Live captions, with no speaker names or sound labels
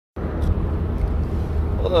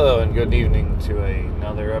Hello and good evening to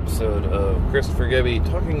another episode of Christopher Gebby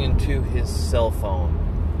talking into his cell phone.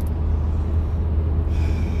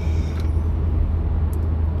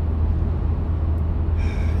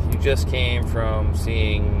 You just came from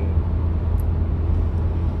seeing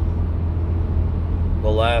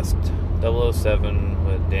the last 007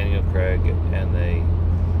 with Daniel Craig, and they,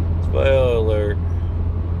 spoiler alert,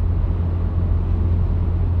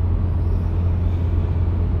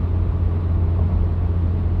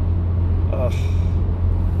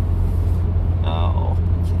 oh,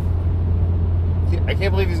 I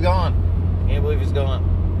can't believe he's gone. I can't believe he's gone.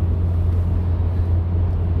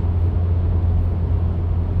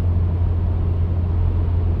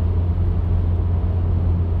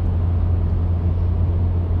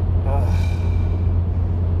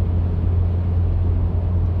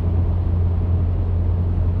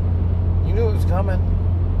 You knew it was coming.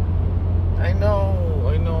 I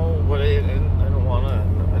know, but I didn't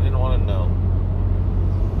want to know.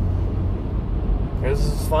 It was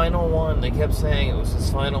his final one. They kept saying it was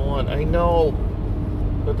his final one. I know,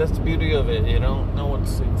 but that's the beauty of it. You don't know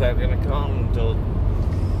what's exactly going to come until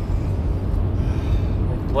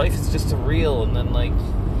life is just a reel, and then you're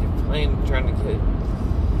trying to get,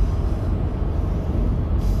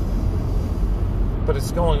 but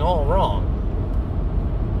it's going all wrong.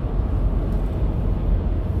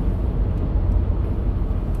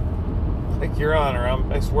 Like, Your Honor,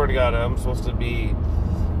 I swear to God, I'm supposed to be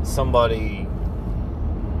somebody.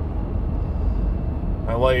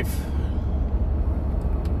 My wife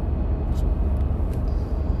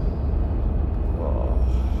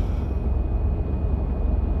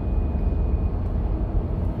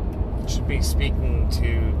should be speaking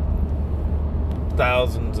to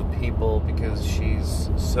thousands of people because she's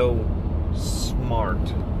so smart.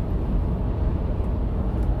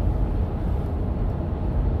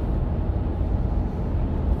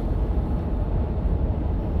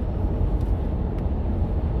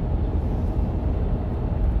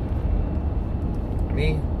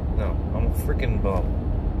 Me? No, I'm a freaking bum.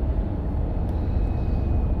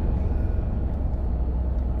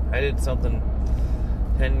 I did something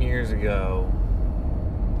 10 years ago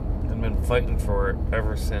and been fighting for it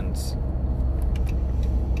ever since.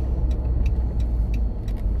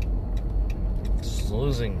 Just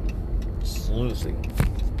losing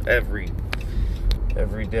every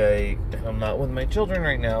day. I'm not with my children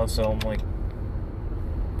right now, so I'm like,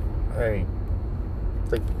 hey.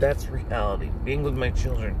 That's reality. Being with my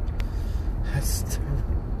children,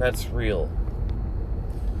 that's real.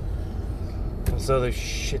 This other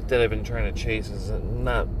shit that I've been trying to chase is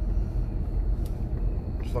not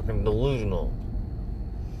fucking delusional.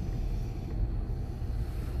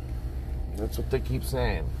 That's what they keep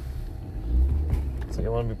saying. It's like, I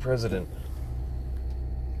want to be president.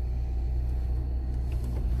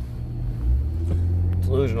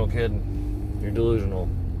 Delusional, kid. You're delusional.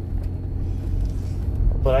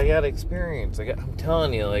 But I got experience. I'm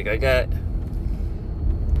telling you, I got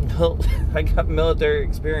military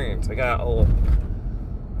experience. I got a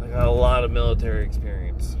lot of military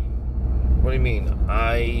experience. What do you mean?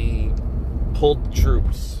 I pulled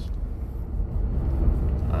troops.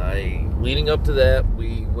 Leading up to that,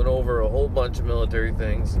 we went over a whole bunch of military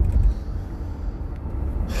things.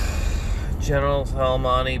 General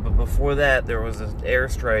Soleimani, but before that, there was an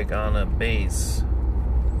airstrike on a base.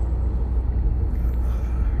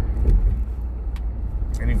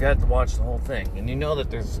 And you've got to watch the whole thing. And you know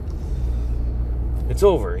that it's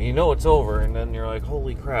over. You know it's over. And then you're like,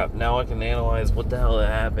 holy crap. Now I can analyze what the hell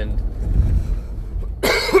happened.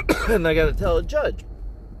 And I got to tell a judge.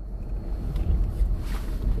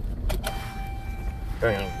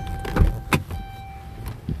 Hang on.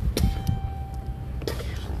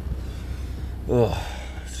 Ugh.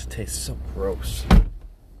 It just tastes so gross.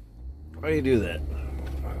 Why do you do that?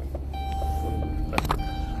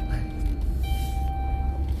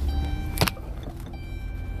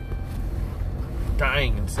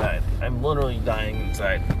 Dying inside. I'm literally dying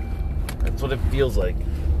inside. That's what it feels like.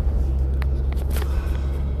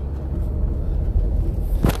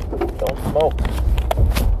 Don't smoke.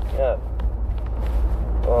 Yeah.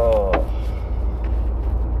 Oh.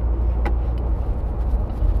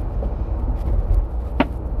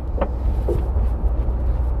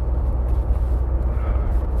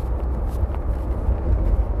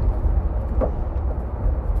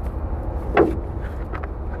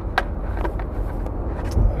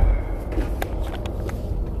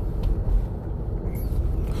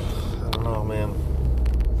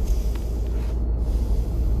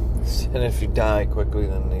 And if you die quickly,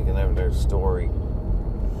 then they can have their story.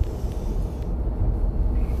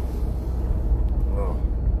 Oh.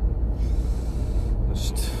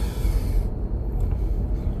 Just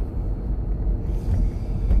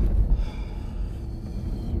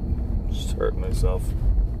myself.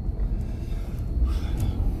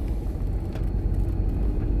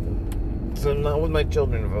 So I'm not with my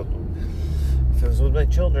children. If I was with my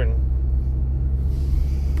children,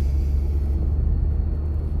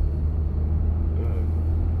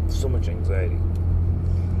 so much anxiety.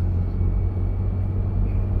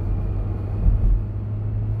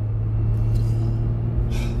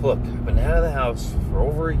 Look, I've been out of the house for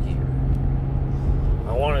over a year.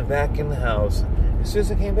 I wanted back in the house as soon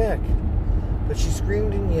as I came back. But she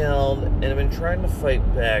screamed and yelled, and I've been trying to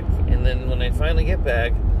fight back. And then when I finally get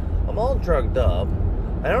back, I'm all drugged up.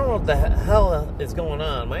 I don't know what the hell is going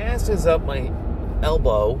on. My ass is up my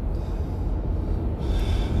elbow.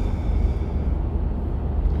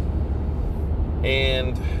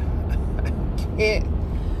 And I can't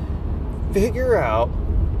figure out,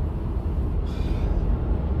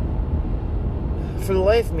 for the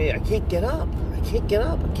life of me, I can't get up. I can't get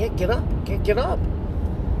up. I can't get up. I can't get up.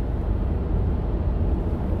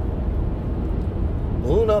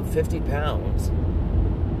 Balloon up 50 pounds.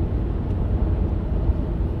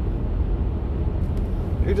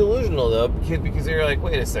 You're delusional, though, because you're like,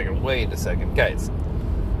 wait a second, guys.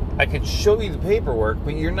 I could show you the paperwork,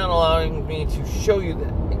 but you're not allowing me to show you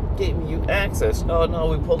that, giving you access. Oh, no,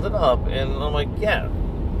 we pulled it up. And I'm like, yeah.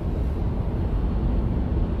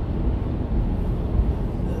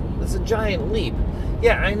 It's a giant leap.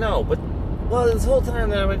 Yeah, I know, but this whole time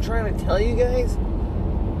that I've been trying to tell you guys,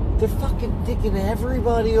 they're fucking dicking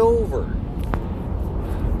everybody over.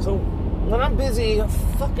 So, when I'm busy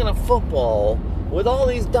fucking a football with all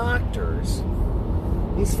these doctors,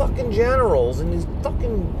 these fucking generals, and these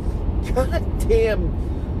fucking goddamn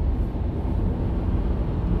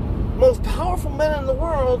most powerful men in the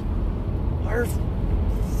world are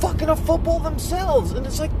fucking a football themselves, and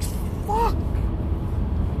it's like, fuck.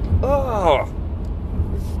 Oh,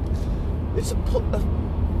 it's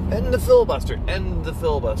end the filibuster, end the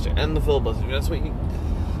filibuster, end the filibuster. That's what you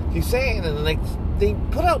keep saying, and then they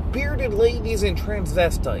put out bearded ladies and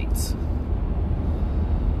transvestites.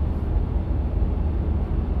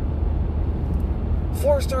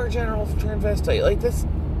 Four-star general transvestite, like this,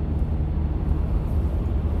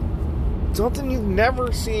 something you've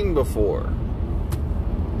never seen before.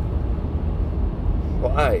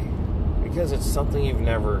 Why? Because it's something you've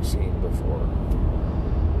never seen before.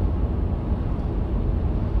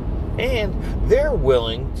 And they're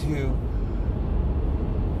willing to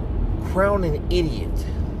crown an idiot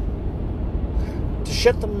to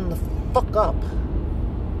shut them the fuck up.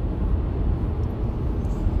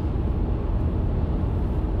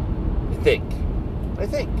 I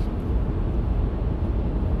think.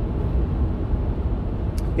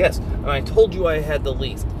 Yes, and I told you I had the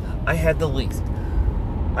least. I had the least.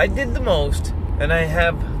 I did the most, and I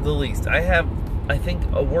have the least. I have, I think,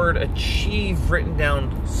 a word achieve written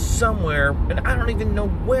down somewhere, and I don't even know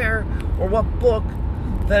where or what book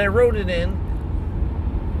that I wrote it in.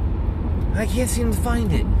 I can't seem to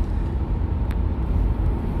find it.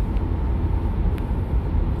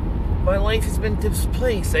 My life has been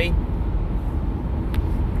displaced. I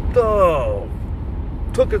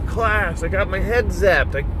took a class. I got my head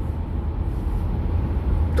zapped. I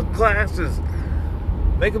took classes.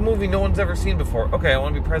 Make a movie no one's ever seen before. Okay, I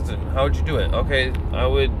want to be president. How would you do it? Okay, I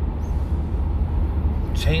would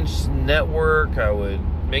change the network. I would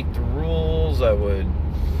make the rules. I would...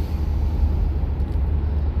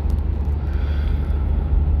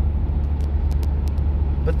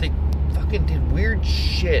 But they fucking did weird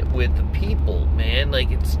shit with the people, man.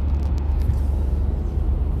 Like, it's...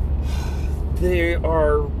 They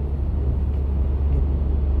are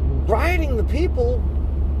rioting the people.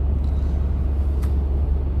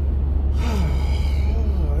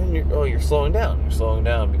 And you're slowing down. You're slowing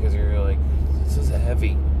down because you're like, this is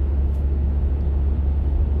heavy.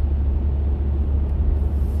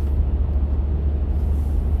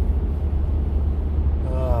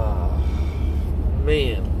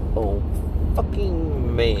 Man. Oh,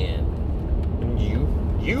 fucking man. And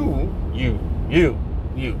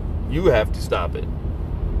you have to stop it.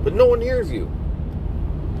 But no one hears you.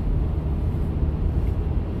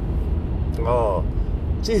 Oh.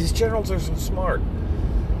 See, these generals are so smart.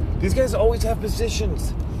 These guys always have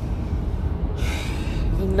positions.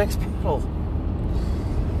 The next battle.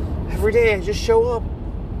 Every day I just show up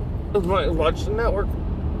and watch the network.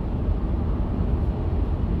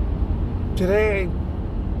 Today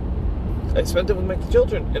I spent it with my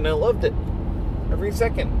children and I loved it. Every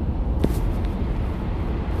second.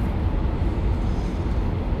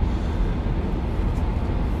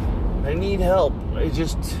 I need help. I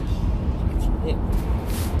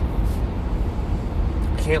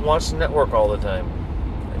can't watch the network all the time.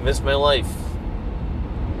 I miss my life.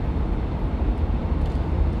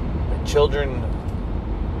 children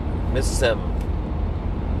miss them.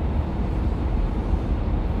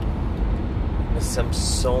 Miss them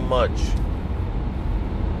so much.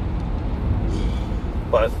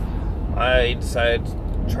 But I decided to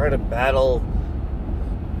try to battle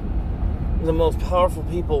the most powerful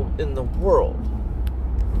people in the world.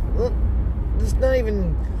 It's not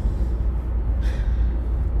even...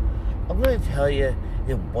 I'm going to tell you,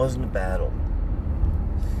 it wasn't a battle.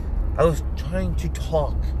 I was trying to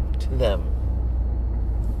talk to them.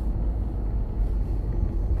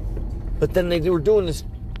 But then they were doing this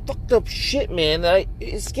fucked up shit, man.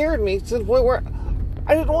 It scared me to the point where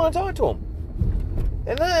I didn't want to talk to them.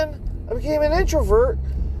 And then I became an introvert.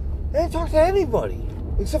 I didn't talk to anybody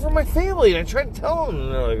except for my family. And I tried to tell them,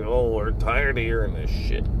 and they're like, "Oh, we're tired of hearing this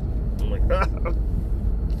shit." I'm like,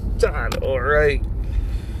 God, alright.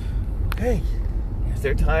 Hey, if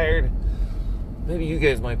they're tired, maybe you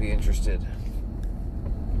guys might be interested.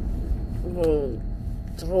 Well,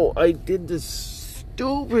 so I did this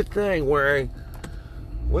stupid thing where I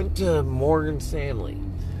went to Morgan Stanley.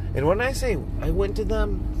 And when I say I went to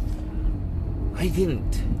them, I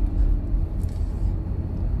didn't.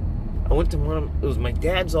 I went to it was my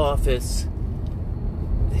dad's office,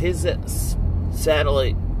 his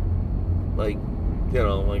satellite,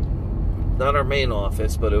 not our main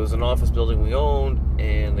office, but it was an office building we owned,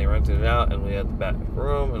 and they rented it out, and we had the back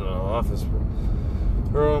room and an office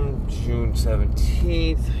room. June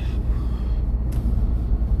 17th.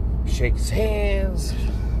 Shake his hands.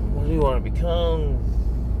 What do you want to become?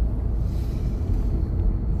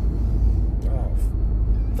 Oh,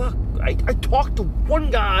 fuck. I talked to one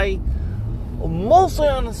guy, mostly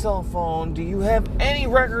on the cell phone. Do you have any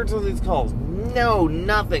records of these calls? No,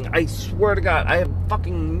 nothing. I swear to God, I have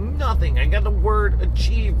fucking nothing. I got the word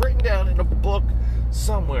achieve written down in a book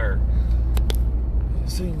somewhere.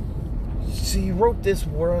 So you wrote this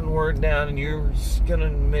one word down, and you're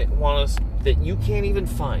gonna want us that you can't even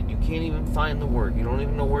find. You can't even find the word. You don't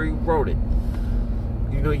even know where you wrote it.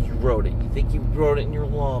 You know you wrote it. You think you wrote it in your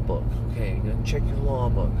law book. Okay, you gotta check your law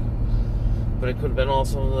book. But it could have been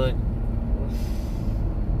also like...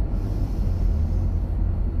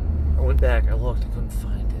 I went back, I looked, I couldn't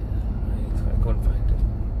find it. I couldn't find it.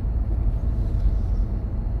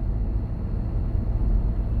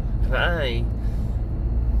 And I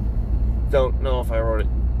don't know if I wrote it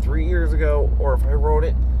 3 years ago or if I wrote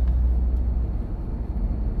it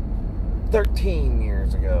 13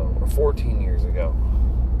 years ago or 14 years ago.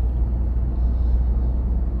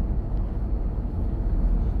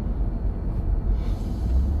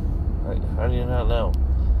 How do you not know?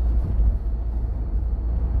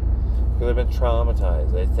 Because I've been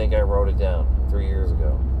traumatized. I think I wrote it down 3 years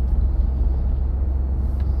ago.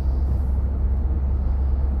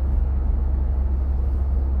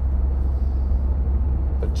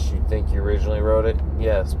 But you think you originally wrote it?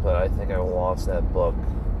 Yes, but I think I lost that book.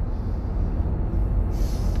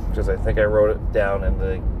 Because I think I wrote it down in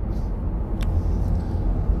the...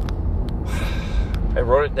 I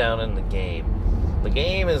wrote it down in the game. The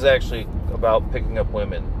game is actually about picking up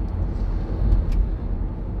women.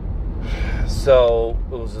 So,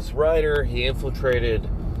 it was this writer, he infiltrated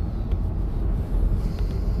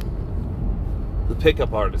the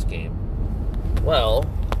pickup artist game. Well,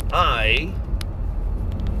 I,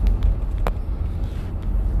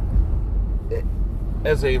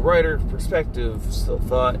 as a writer's perspective, still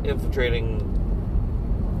thought infiltrating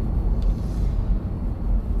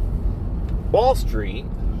Wall Street,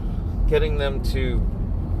 getting them to...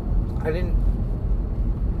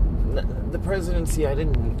 the presidency, I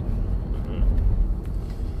didn't...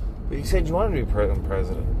 But you said you wanted to be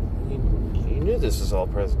president. You knew this was all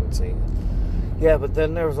presidency. Yeah, but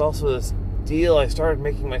then there was also this deal. I started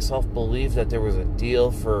making myself believe that there was a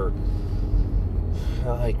deal for...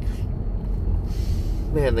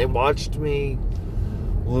 Man, they watched me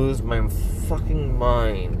lose my fucking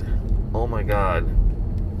mind. Oh my God.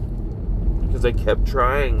 Because I kept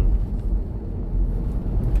trying.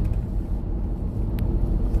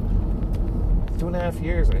 For 2.5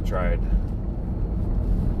 years I tried.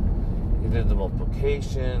 They did the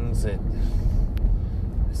multiplications. They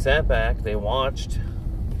sat back. They watched.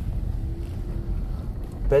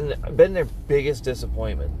 Been their biggest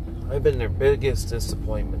disappointment. I've been their biggest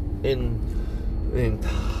disappointment in the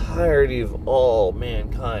entirety of all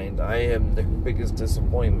mankind. I am their biggest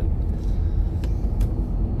disappointment.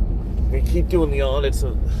 They keep doing the audits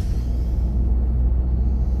of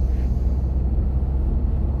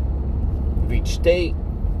each state.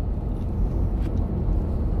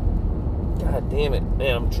 God damn it,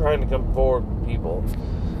 man, I'm trying to come forward with people.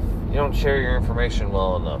 You don't share your information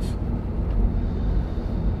well enough.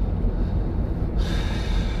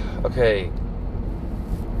 Okay.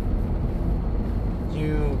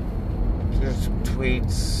 There's some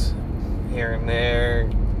tweets here and there.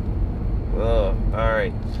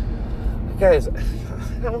 Alright. Guys, I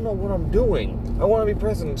don't know what I'm doing. I want to be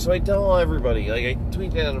president, so I tell everybody. Like, I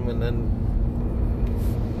tweet at them and then...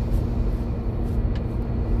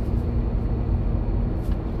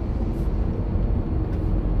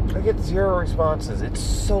 I get 0 responses. It's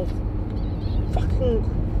so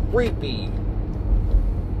fucking creepy.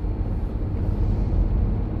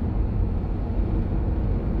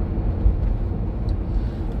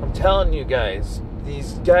 I'm telling you guys,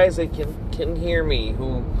 these guys that can hear me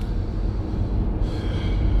who...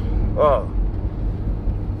 Oh.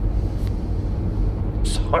 I'm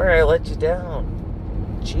sorry I let you down.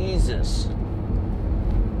 Jesus.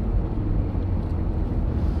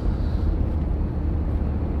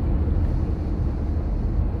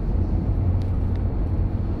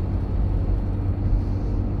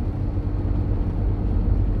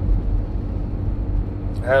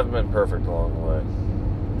 I haven't been perfect along the way.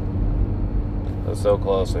 I was so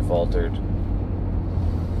close, I faltered.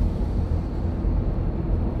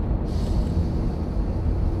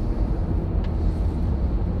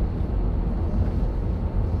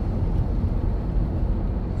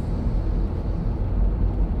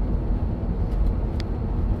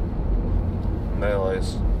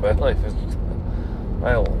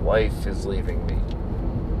 My life is leaving me.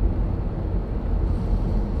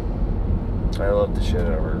 I love the shit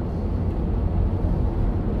out of her.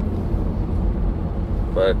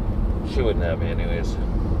 But she wouldn't have me anyways.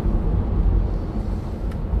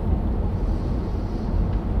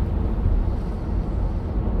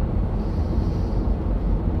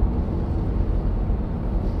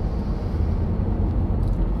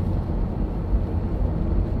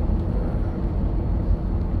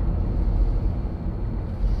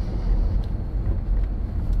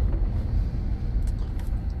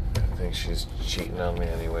 I think she's cheating on me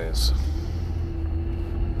anyways.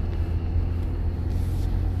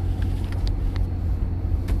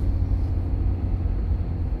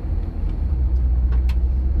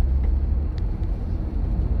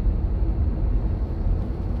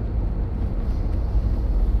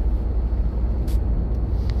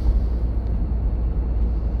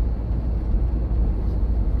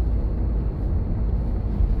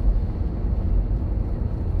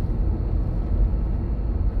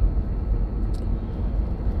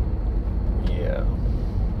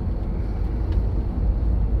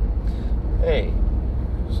 Hey,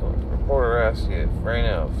 so the reporter asks you right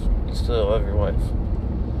now if you still love your wife.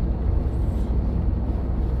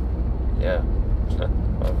 Yeah.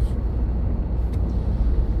 I've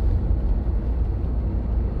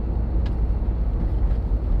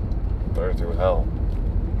put her through hell.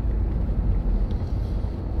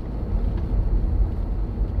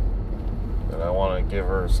 And I want to give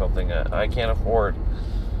her something that I can't afford.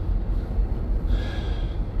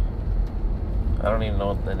 I don't even know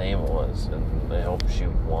what the name was, and I hope she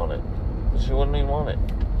would want it. But she wouldn't even want it.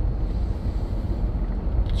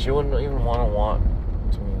 She wouldn't even want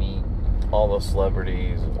to meet all the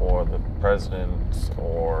celebrities or the presidents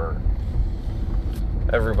or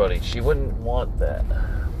everybody. She wouldn't want that.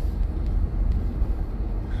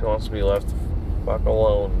 She wants to be left the fuck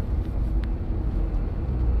alone.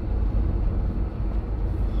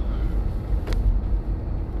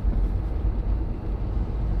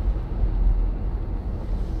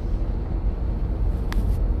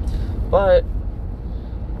 But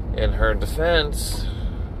in her defense,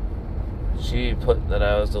 she put that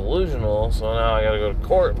I was delusional, so now I gotta go to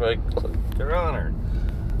court. But look, Your Honor,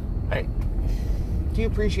 do you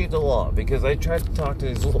appreciate the law? Because I tried to talk to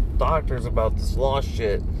these little doctors about this law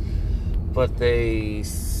shit, but they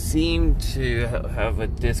seem to have a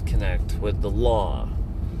disconnect with the law.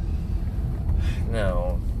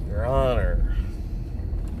 Now, Your Honor,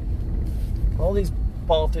 all these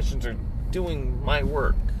politicians are doing my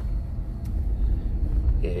work.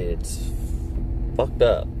 It's fucked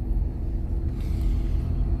up.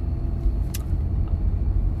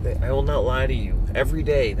 I will not lie to you. Every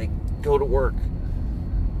day they go to work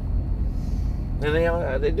and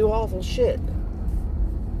they do awful shit.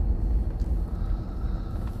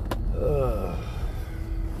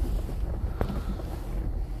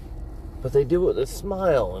 But they do it with a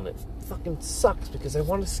smile, and it fucking sucks because I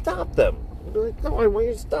want to stop them. They're like, no, I want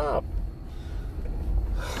you to stop.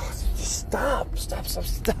 Stop.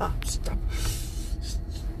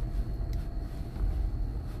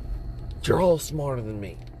 You're all smarter than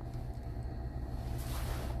me.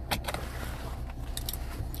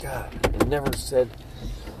 God, I never said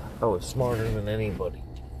I was smarter than anybody.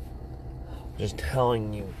 Just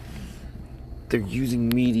telling you they're using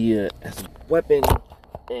media as a weapon,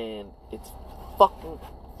 and it's fucking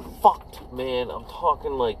fucked, man. I'm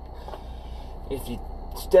talking like, if you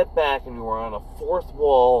step back and you were on a fourth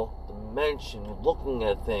wall dimension looking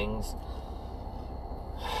at things,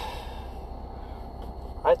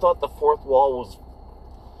 I thought the fourth wall was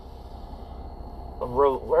a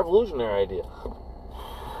revolutionary idea.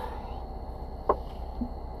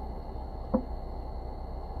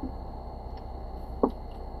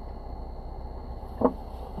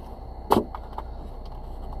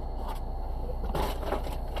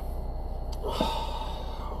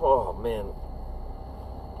 Oh, man.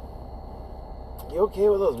 You okay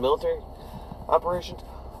with those military operations?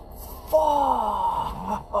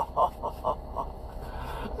 Fuck!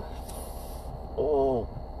 Oh.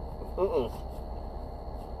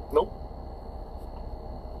 Nope.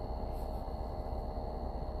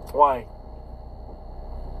 Why?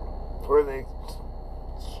 Were they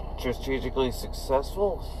strategically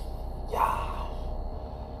successful? Yeah.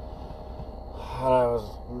 I was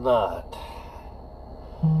not.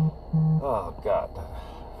 Oh, God.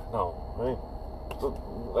 No.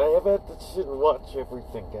 I have had to sit and watch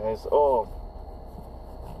everything, guys. Oh,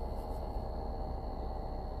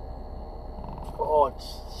 it's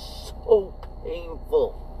so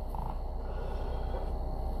painful.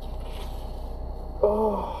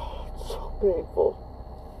 Oh, it's so painful.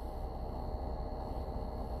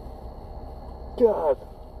 God.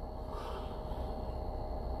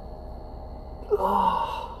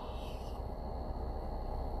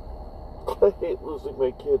 I hate losing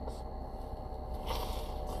my kids.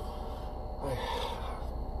 I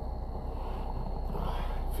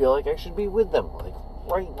feel like I should be with them, like,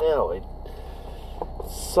 right now. It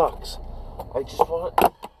sucks. I just want...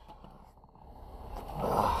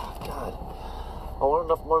 God. I want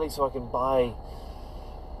enough money so I can buy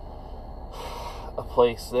a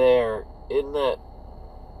place there in that...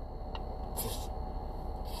 just...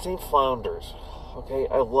 St. Flounders. Okay?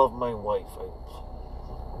 I love my wife.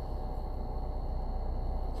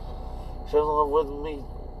 She doesn't live with me.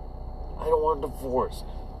 I don't want a divorce.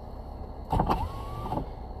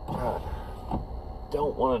 God,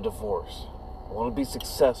 don't want a divorce. I want to be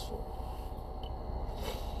successful.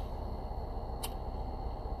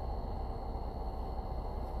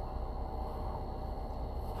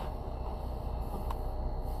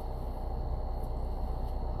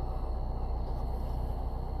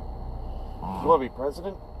 You want to be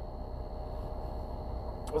president?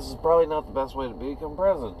 This is probably not the best way to become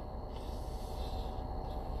president.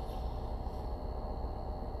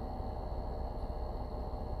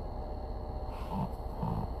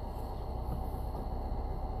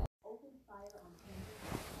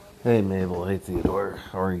 Hey Mabel, hey Theodore,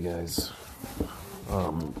 how are you guys?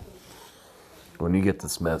 When you get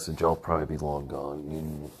this message, I'll probably be long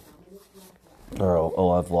gone, or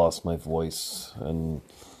I'll have lost my voice, and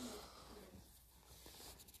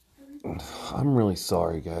I'm really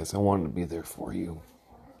sorry, guys. I wanted to be there for you.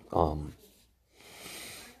 There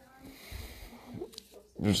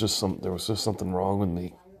was just something wrong with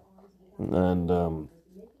me, and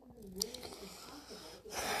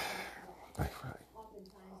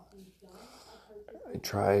I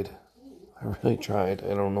tried. I really tried.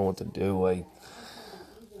 I don't know what to do. I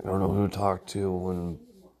don't know who to talk to, and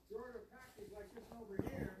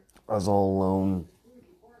I was all alone.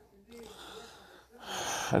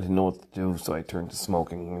 I didn't know what to do, so I turned to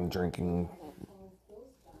smoking and drinking,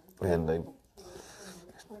 and I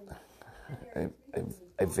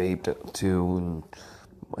vaped it too, and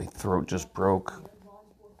my throat just broke.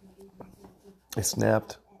 I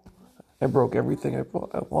snapped. I broke everything. I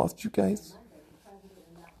lost you guys.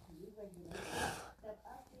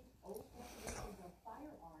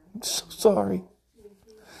 I'm so sorry.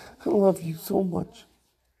 I love you so much.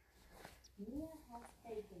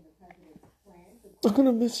 I'm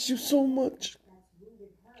gonna miss you so much.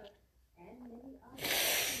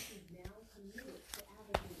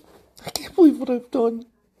 I can't believe what I've done.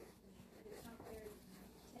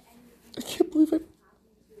 I can't believe I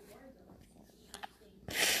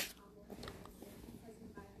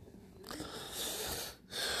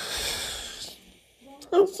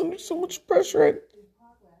was under so much pressure. I had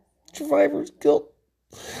survivor's guilt.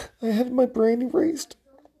 I had my brain erased.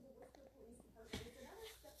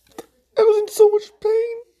 I was in so much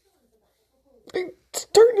pain. I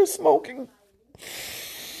turned to smoking.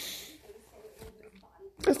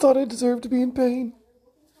 I thought I deserved to be in pain.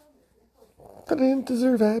 That I didn't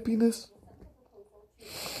deserve happiness.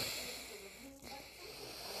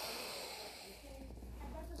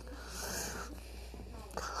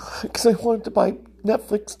 Because I wanted to buy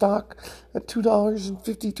Netflix stock at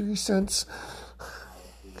 $2.53.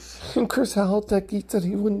 And Chris Halitek, he said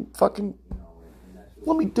he wouldn't fucking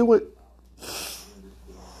let me do it.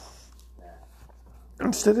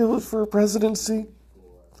 Instead, it was for a presidency.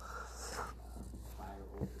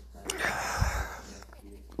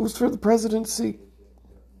 It was for the presidency.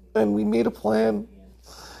 And we made a plan,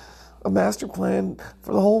 a master plan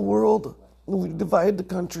for the whole world. And we divided the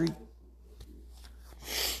country.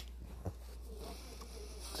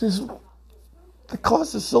 It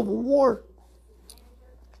caused a civil war.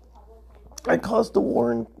 I caused the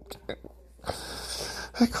war, and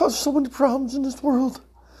I caused so many problems in this world.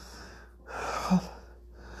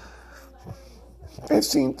 I've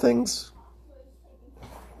seen things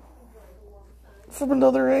from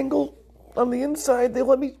another angle. On the inside, they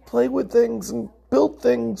let me play with things and build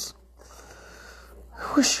things.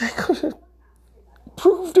 I wish I could have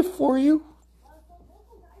proved it for you.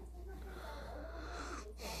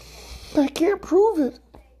 I can't prove it.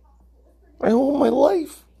 I owe my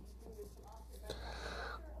life.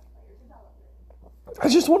 I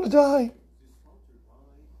just want to die.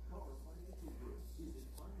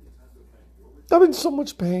 I'm in so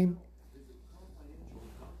much pain.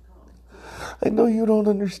 I know you don't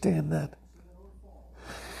understand that.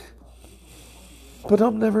 But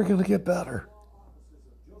I'm never going to get better.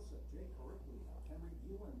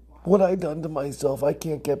 What I've done to myself, I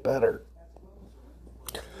can't get better.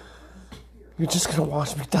 You're just going to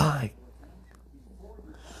watch me die.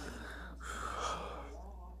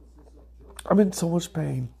 I'm in so much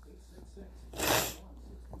pain.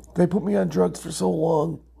 They put me on drugs for so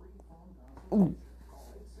long.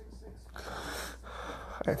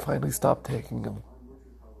 I finally stopped taking them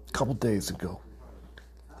a couple days ago.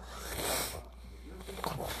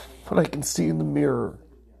 But I can see in the mirror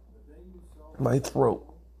my throat.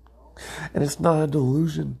 And it's not a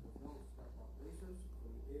delusion.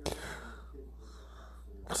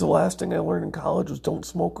 Because the last thing I learned in college was don't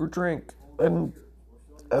smoke or drink. And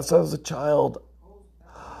as I was a child,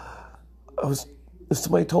 if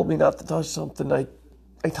somebody told me not to touch something, I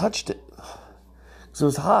touched it. Because it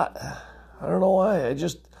was hot. I don't know why. I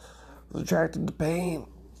just was attracted to pain.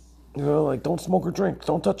 You know, like, don't smoke or drink.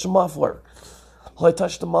 Don't touch the muffler. Well, I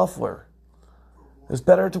touched the muffler. It's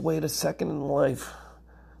better to wait a second in life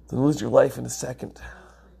than lose your life in a second.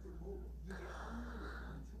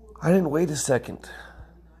 I didn't wait a second.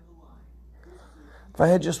 If I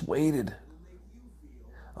had just waited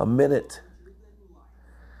a minute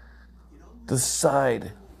to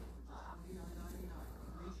decide,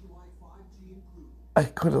 I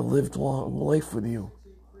could have lived a long life with you.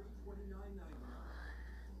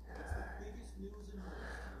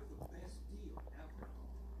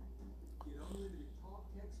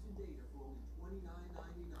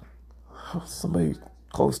 Somebody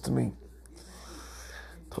close to me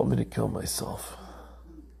told me to kill myself.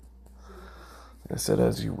 I said,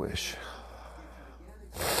 as you wish.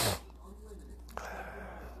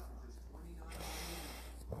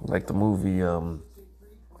 Like the movie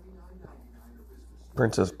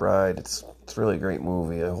Princess Bride. It's a really great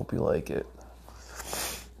movie. I hope you like it.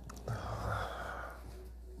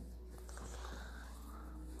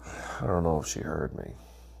 I don't know if she heard me.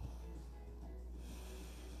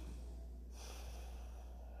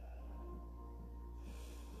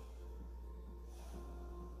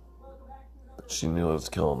 But she knew I was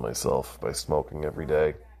killing myself by smoking every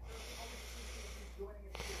day.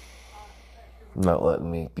 Not letting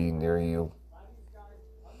me be near you.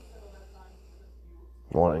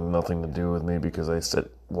 Wanting nothing to do with me because I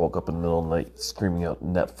woke up in the middle of the night screaming out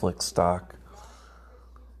Netflix stock.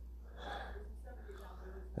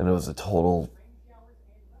 And it was a total...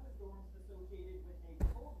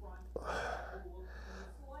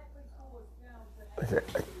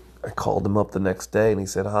 I called him up the next day and he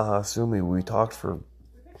said, haha, sue me. We talked for...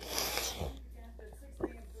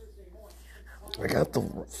 I got the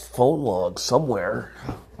phone log somewhere.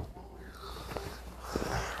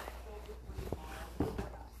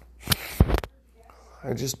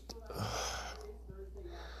 I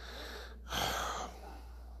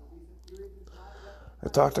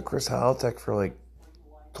talked to Chris Halitek for like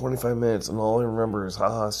 25 minutes and all I remember is,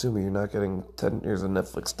 haha, sue me, you're not getting 10 years of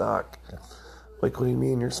Netflix stock. Like, what do you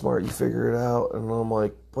mean? You're smart, you figure it out. And I'm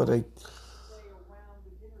like, but I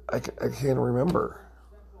can't remember.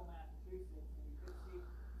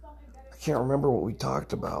 I can't remember what we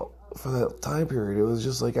talked about for that time period. It was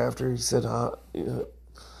just like after he said, I'm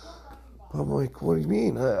like, what do you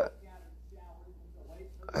mean? I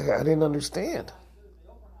didn't understand.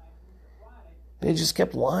 They just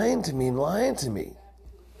kept lying to me and lying to me.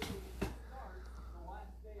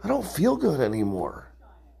 I don't feel good anymore.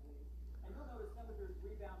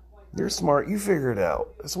 You're smart, you figure it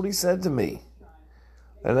out. That's what he said to me.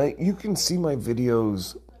 And you can see my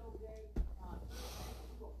videos.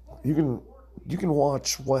 You can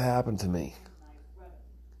watch what happened to me.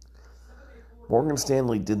 Morgan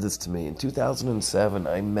Stanley did this to me. In 2007,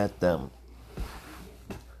 I met them.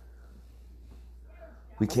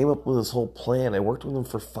 We came up with this whole plan. I worked with them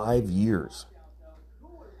for 5 years.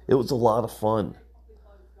 It was a lot of fun.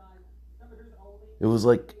 It was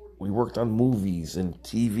like we worked on movies and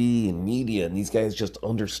TV and media, and these guys just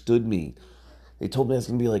understood me. They told me I was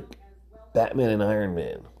going to be like Batman and Iron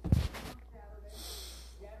Man.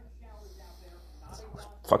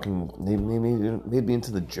 Fucking, they made me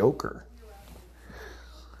into the Joker.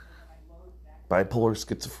 Bipolar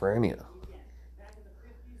schizophrenia.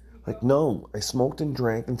 Like, no, I smoked and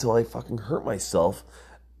drank until I fucking hurt myself,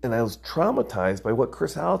 and I was traumatized by what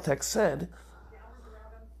Chris Halatek said,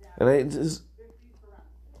 and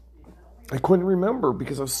I couldn't remember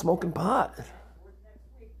because I was smoking pot.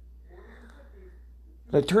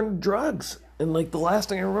 And I turned to drugs, and like the last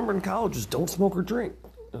thing I remember in college is don't smoke or drink.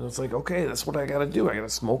 And it's like, okay, that's what I gotta do. I gotta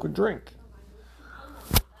smoke or drink.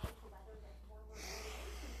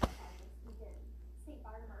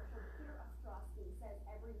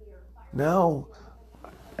 Now,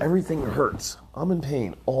 everything hurts. I'm in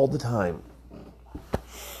pain all the time.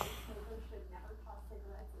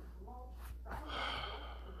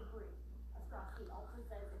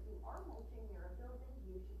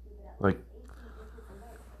 Like,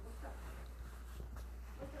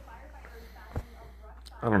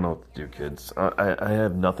 I don't know what to do, kids. I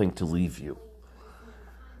have nothing to leave you.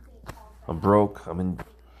 I'm broke. I'm in...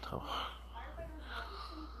 Oh.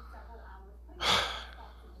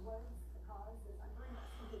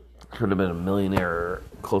 Could have been a millionaire,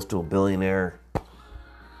 close to a billionaire.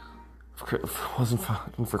 If it wasn't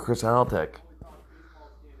fucking for Chris Halatek.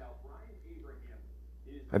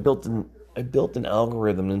 I built an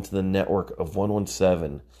algorithm into the network of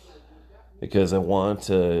 117 because I wanted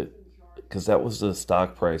to, because that was the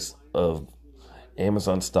stock price of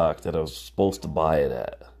Amazon stock that I was supposed to buy it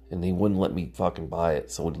at, and he wouldn't let me fucking buy it.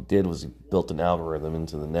 So what he did was he built an algorithm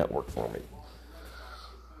into the network for me.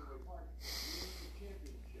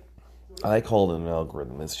 I call it an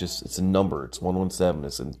algorithm. It's a number. It's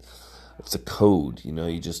 117. It's a code. You know,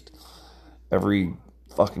 you just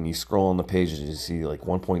you scroll on the pages, you see like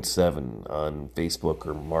 1.7 on Facebook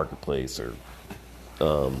or Marketplace or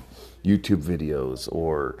YouTube videos,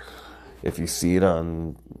 or if you see it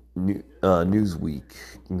on Newsweek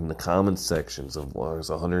in the comments sections of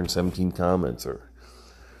there's 117 comments, or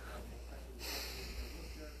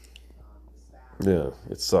yeah,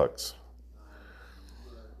 it sucks.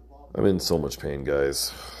 I'm in so much pain,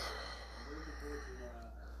 guys.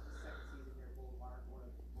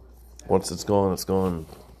 Once it's gone, it's gone.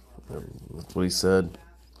 That's what he said.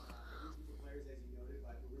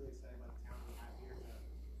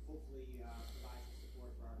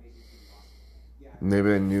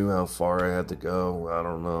 Maybe I knew how far I had to go. I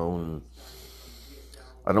don't know. And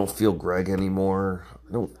I don't feel Greg anymore.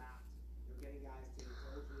 I don't...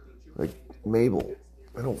 Like, Mabel,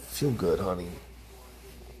 I don't feel good, honey.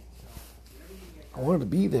 I wanted to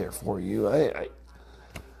be there for you. I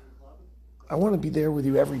want to be there with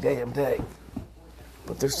you every damn day.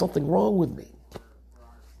 But there's something wrong with me.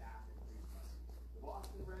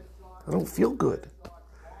 I don't feel good.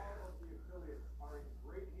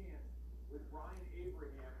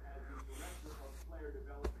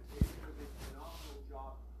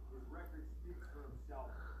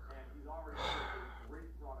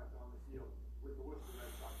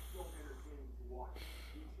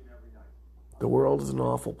 The world is an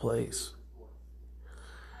awful place.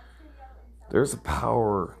 There's a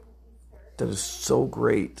power that is so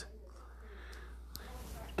great.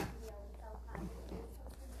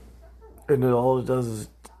 And all it does is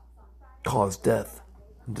cause death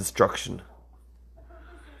and destruction.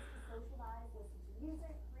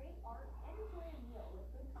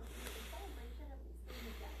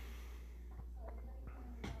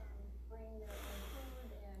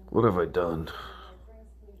 What have I done?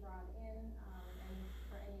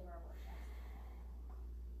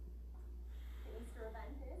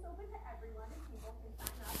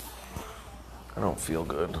 I don't feel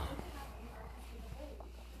good.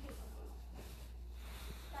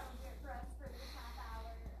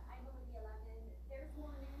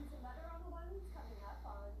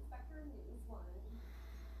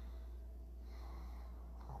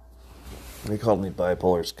 They called me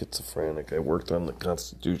bipolar schizophrenic. I worked on the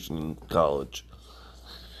Constitution in college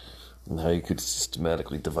and how you could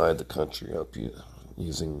systematically divide the country up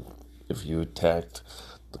using, if you attacked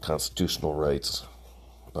the constitutional rights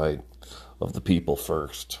of the people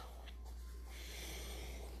first.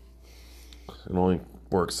 And only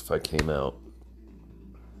works if I came out.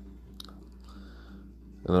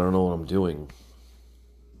 And I don't know what I'm doing.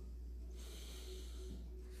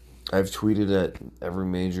 I've tweeted at every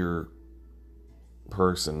major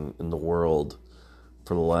person in the world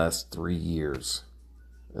for the last 3 years.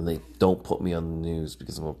 And they don't put me on the news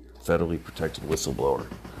because I'm a federally protected whistleblower.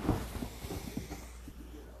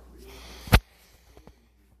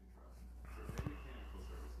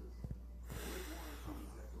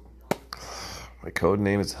 My code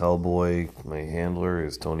name is Hellboy. My handler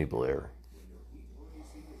is Tony Blair.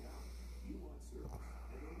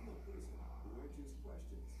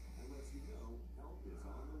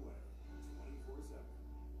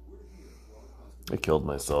 I killed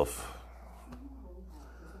myself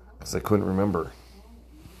because I couldn't remember.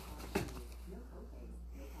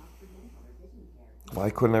 Why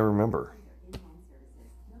couldn't I remember?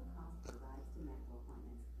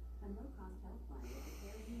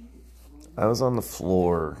 I was on the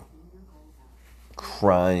floor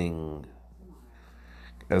crying,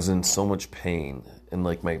 as in so much pain, and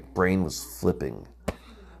like my brain was flipping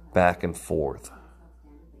back and forth.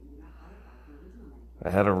 I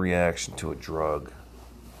had a reaction to a drug,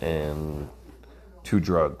 and 2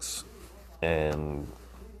 drugs, and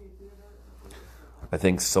I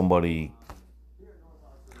think somebody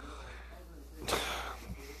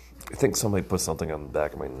put something on the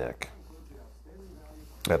back of my neck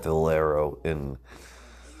at the Valero in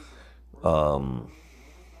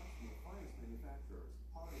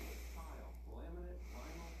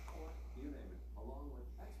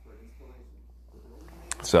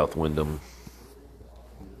South Wyndham.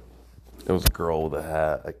 It was a girl with a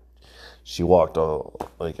hat. She walked all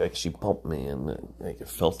she bumped me, and I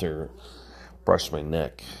felt her brush my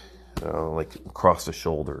neck, like across the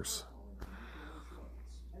shoulders.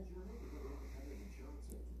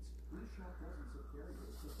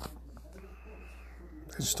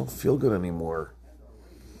 I just don't feel good anymore.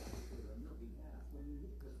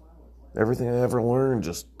 Everything I ever learned,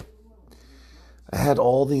 I had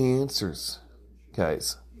all the answers,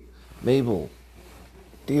 guys. Mabel,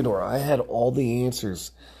 Theodore, I had all the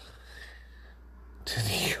answers to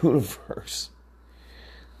the universe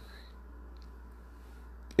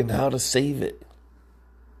and how to save it.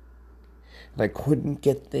 And I couldn't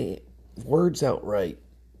get the words out right.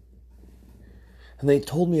 And they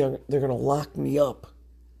told me they're going to lock me up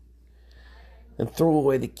and throw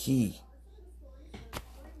away the key.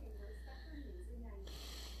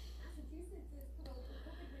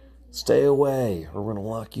 Stay away, or we're going to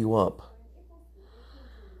lock you up.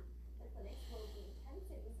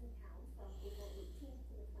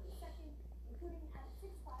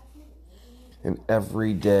 And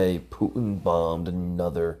every day, Putin bombed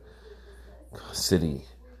another city,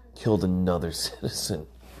 killed another citizen.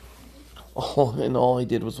 All I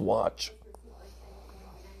did was watch.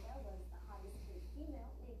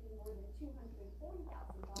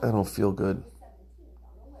 I don't feel good.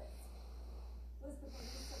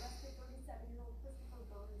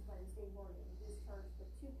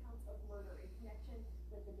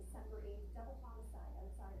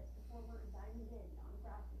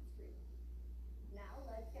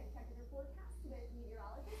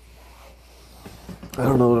 I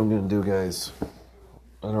don't know what I'm going to do, guys.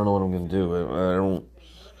 I don't know what I'm going to do.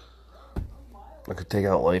 I could take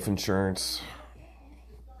out life insurance.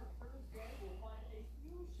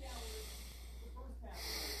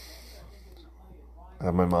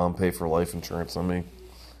 Have my mom pay for life insurance on me.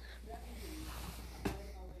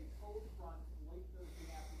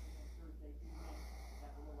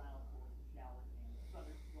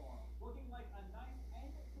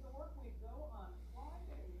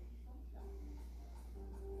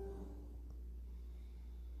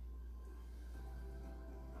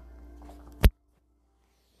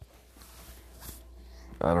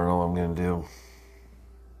 I don't know what I'm going to do.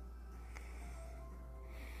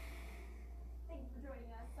 Thanks for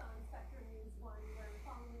joining us on Spectrum News 1, where we're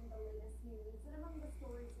following the latest news. And among the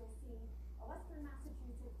stories you'll see, a Western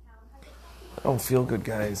Massachusetts town has a... I don't feel good,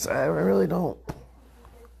 guys. I really don't.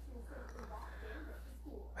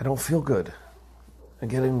 I don't feel good. I'm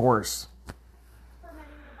getting worse.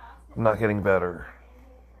 I'm not getting better.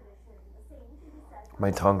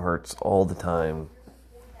 My tongue hurts all the time.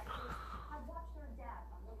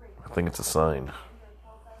 I think it's a sign.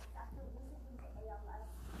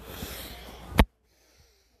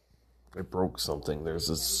 I broke something. There's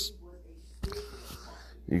this...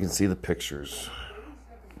 You can see the pictures.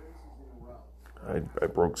 I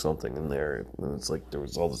broke something in there. And it's like there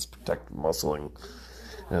was all this protective muscling.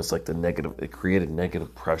 And it's like it created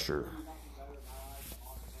negative pressure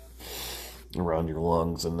around your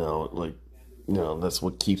lungs. And now, that's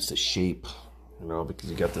what keeps the shape You know, because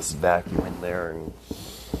you got this vacuum in there, and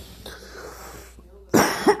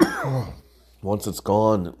once it's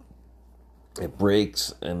gone, it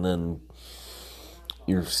breaks, and then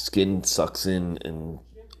your skin sucks in, and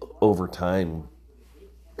over time,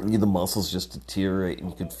 the muscles just deteriorate, and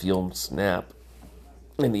you could feel them snap.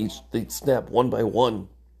 And they'd snap one by one.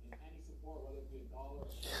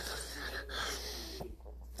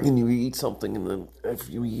 And you eat something, and then if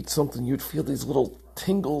you eat something, you'd feel these little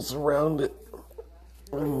tingles around it,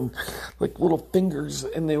 and like little fingers,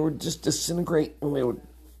 and they would just disintegrate, and they would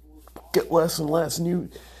get less and less. And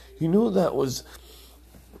you knew that was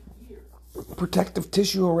protective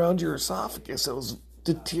tissue around your esophagus that was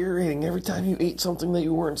deteriorating every time you ate something that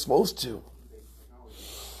you weren't supposed to.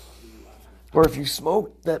 Or if you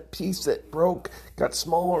smoked, that piece that broke got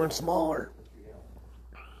smaller and smaller.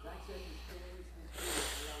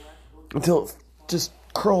 Until it just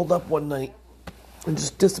curled up one night and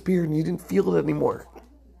just disappeared, and you didn't feel it anymore.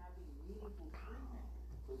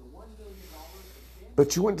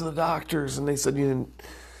 But you went to the doctors and they said you didn't.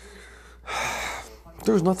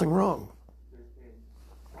 There was nothing wrong.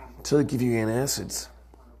 So they give you antacids.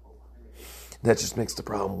 That just makes the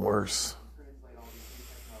problem worse.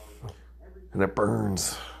 And it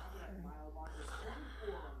burns.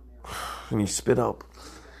 And you spit out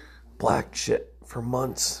black shit for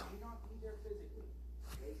months.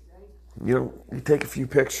 You take a few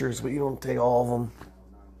pictures, but you don't take all of them.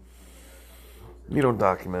 You don't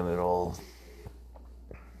document it all.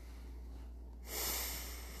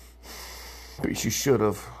 But you should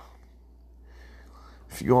have.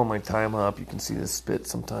 If you go on my time hop, you can see the spit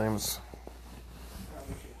sometimes.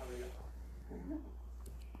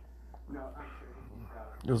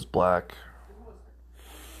 It was black.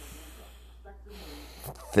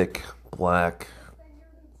 Thick, black.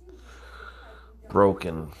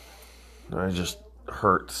 Broken. And I just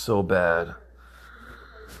hurt so bad.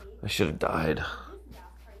 I should have died.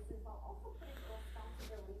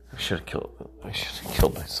 I should have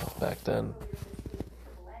killed myself back then.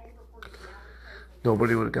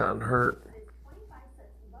 Nobody would have gotten hurt.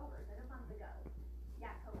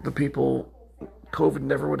 The people, COVID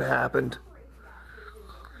never would have happened.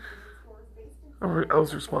 I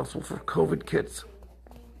was responsible for COVID kits.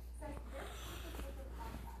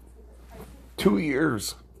 2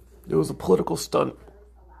 years. It was a political stunt.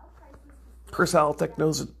 Chris Altek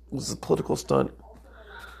knows it was a political stunt.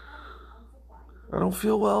 I don't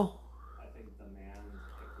feel well. I think the man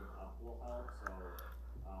picking up will help.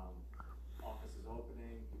 So, office is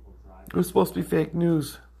opening, people driving. It was supposed to be fake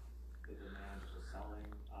news. The demand for selling,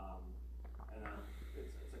 and then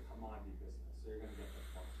it's a commodity business. So you're going to get the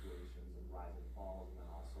fluctuations and rise and falls, and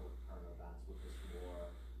then also current events with this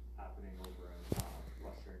war happening over in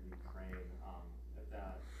Russia and Ukraine. If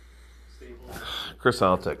that stabilizes. Chris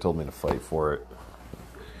Altek told me to fight for it.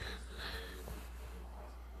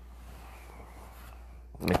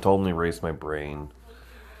 They told me to raise my brain.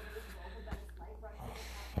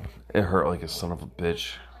 It hurt like a son of a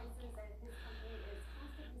bitch.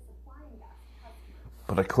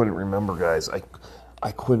 But I couldn't remember, guys.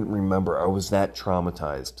 I couldn't remember. I was that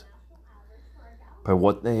traumatized by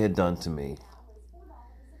what they had done to me.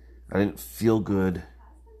 I didn't feel good.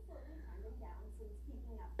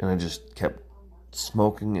 And I just kept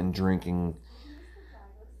smoking and drinking.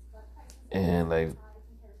 And I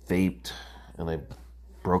vaped. And I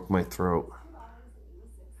broke my throat.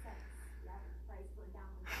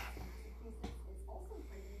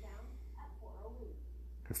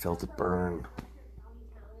 I felt it burn.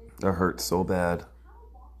 That hurt so bad.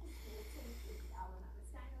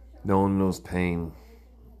 No one knows pain.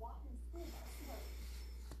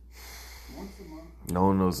 No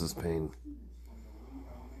one knows this pain.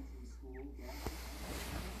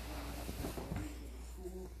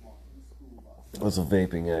 It was a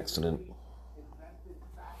vaping accident.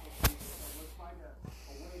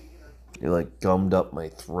 It like gummed up my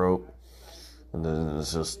throat, and then it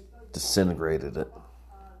just disintegrated it.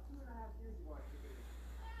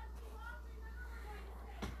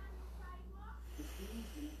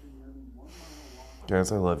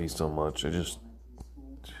 Guys, I love you so much.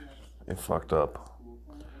 I fucked up.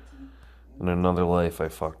 In another life, I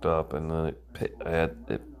fucked up, and then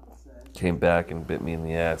it came back and bit me in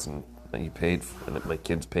the ass, and my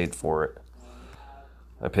kids paid for it.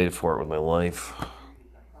 I paid for it with my life.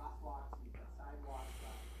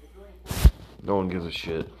 No one gives a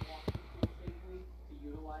shit.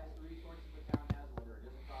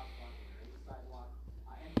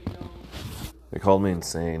 They called me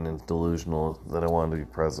insane and delusional that I wanted to be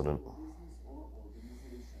president.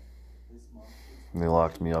 And they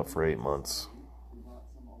locked me up for 8 months.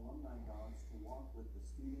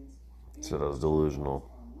 said I was delusional.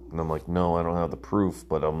 And I'm like, no, I don't have the proof,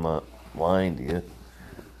 but I'm not lying to you.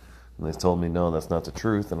 And they told me, no, that's not the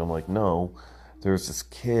truth. And I'm like, no, there's this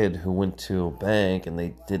kid who went to a bank and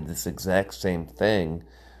they did this exact same thing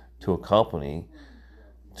to a company,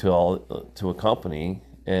 to a company,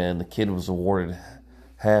 and the kid was awarded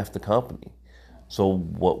half the company. So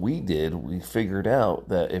what we did, we figured out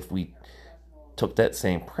that if we took that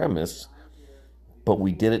same premise, but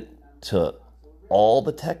we did it to all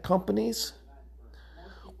the tech companies,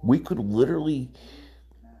 we could literally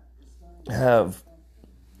have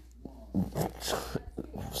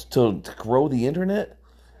to grow the internet.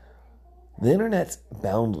 The internet's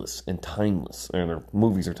boundless and timeless, and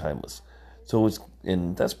movies are timeless. So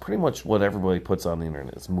and that's pretty much what everybody puts on the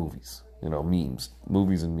internet. It's movies, memes,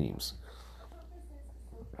 movies and memes.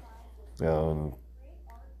 Well,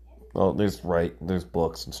 there's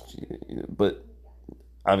books, but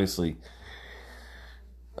obviously,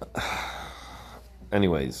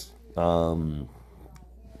 anyways, I don't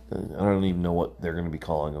even know what they're going to be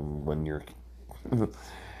calling them when you're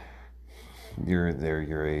they're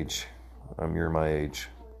your age. You're my age.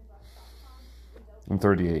 I'm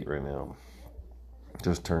 38 right now.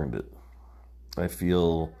 Just turned it. I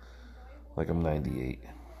feel like I'm 98.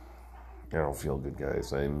 I don't feel good,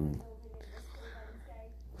 guys.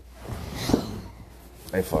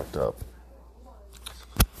 I fucked up.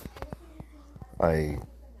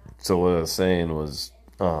 So what I was saying was,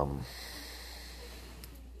 oh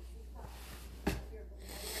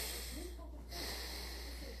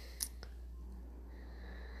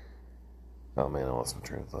man, I lost my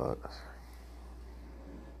train of thought.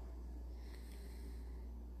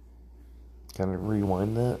 Can I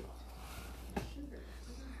rewind that?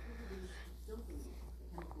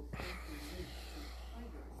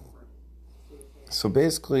 So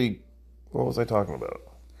basically, what was I talking about?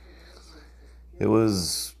 It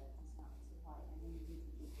was...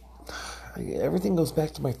 everything goes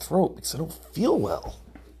back to my throat because I don't feel well.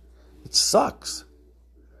 It sucks.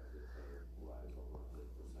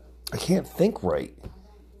 I can't think right.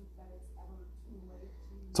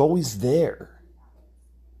 It's always there.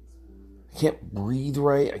 I can't breathe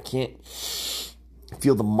right. I can't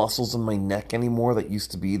feel the muscles in my neck anymore that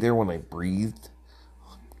used to be there when I breathed.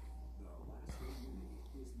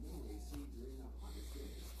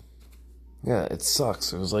 Yeah, it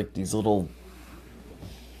sucks. It was like these little...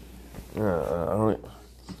 I don't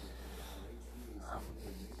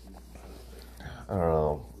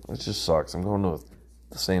know. It just sucks. I'm going to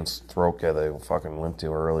the same throat guy that I fucking went to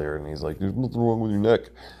earlier, and he's like, there's nothing wrong with your neck.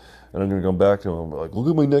 And I'm going to come back to him and be like, look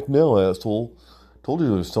at my neck now, asshole. Told you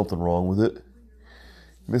there's something wrong with it.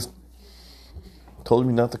 Miss told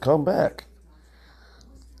me not to come back.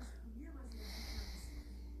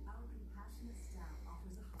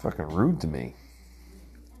 Fucking rude to me.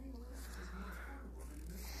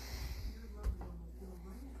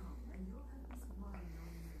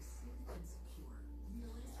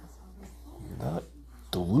 Not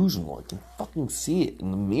delusional. I can fucking see it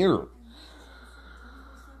in the mirror.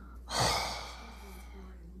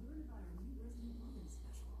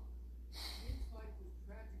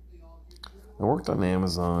 I worked on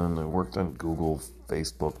Amazon. I worked on Google,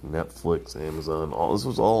 Facebook, Netflix, Amazon. This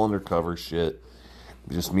was all undercover shit.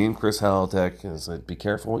 Just me and Chris Halatek, and said, be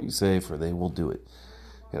careful what you say, for they will do it.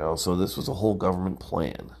 So this was a whole government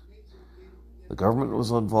plan. The government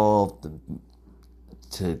was involved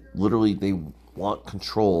to literally, they want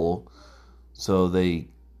control, so they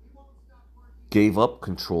gave up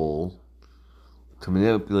control to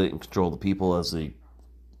manipulate and control the people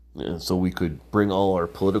so we could bring all our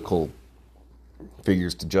political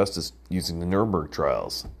figures to justice using the Nuremberg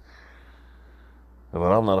trials. But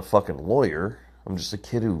I'm not a fucking lawyer. I'm just a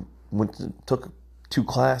kid who took 2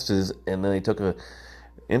 classes, and then I took a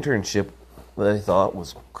internship that I thought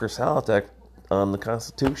was Chris Halatek on the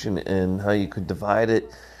Constitution and how you could divide it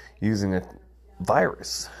using a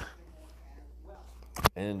virus.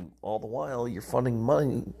 And all the while, you're funneling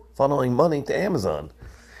money to Amazon.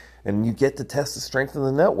 And you get to test the strength of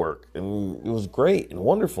the network. And it was great and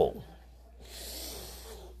wonderful.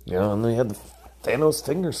 And they had the Thanos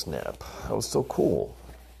finger snap. That was so cool.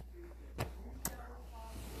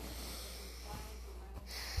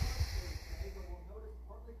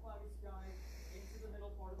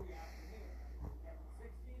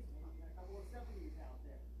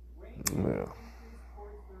 Yeah.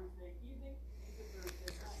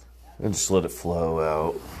 I just let it flow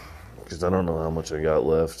out because I don't know how much I got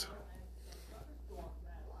left.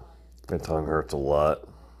 My tongue hurts a lot.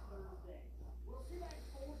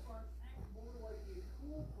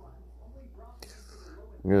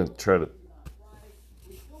 I'm gonna try to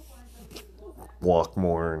walk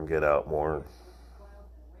more and get out more.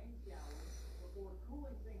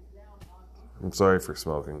 I'm sorry for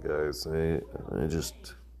smoking, guys. I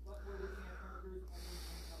just...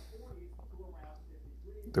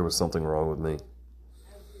 There was something wrong with me.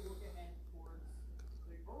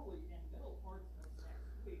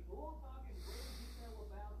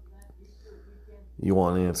 You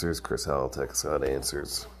want answers? Chris Halitek's got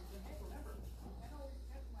answers.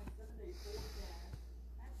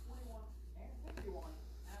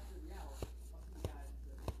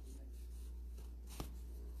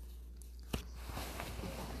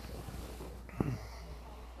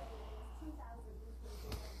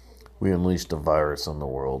 We unleashed a virus on the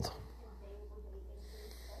world.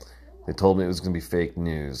 They told me it was going to be fake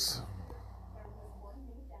news.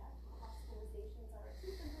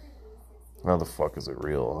 How the fuck is it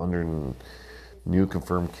real? 100 new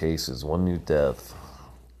confirmed cases, 1 new death,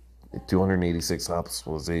 286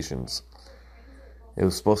 hospitalizations. It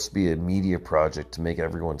was supposed to be a media project to make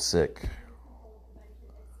everyone sick.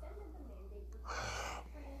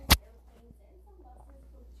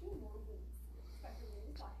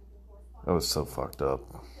 I was so fucked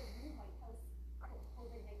up.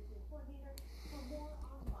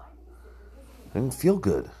 I didn't feel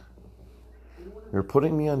good. They were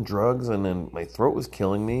putting me on drugs, and then my throat was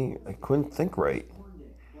killing me. I couldn't think right.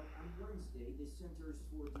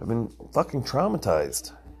 I've been fucking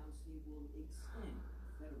traumatized.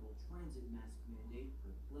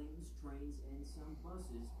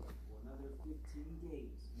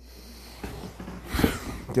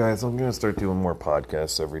 Guys, I'm going to start doing more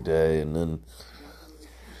podcasts every day, and then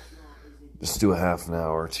just do a half an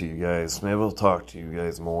hour to you guys. Maybe I'll talk to you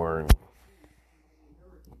guys more and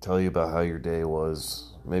tell you about how your day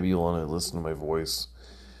was. Maybe you'll want to listen to my voice.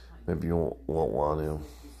 Maybe you won't want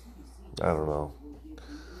to. I don't know.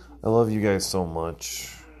 I love you guys so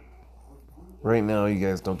much. Right now, you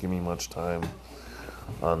guys don't give me much time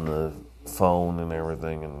on the phone and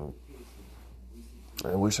everything, and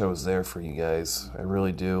I wish I was there for you guys. I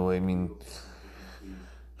really do. I mean,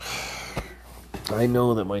 I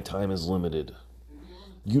know that my time is limited.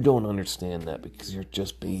 You don't understand that because you're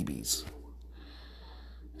just babies.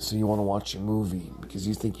 So you want to watch a movie because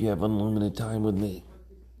you think you have unlimited time with me.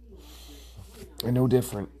 I'm no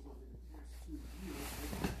different.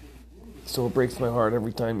 So it breaks my heart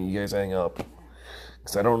every time you guys hang up,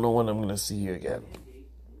 because I don't know when I'm going to see you again.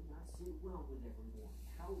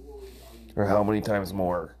 Or how many times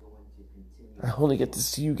more. I only get to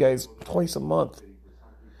see you guys twice a month.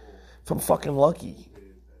 If I'm fucking lucky.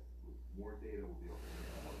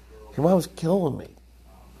 Your mom's killing me.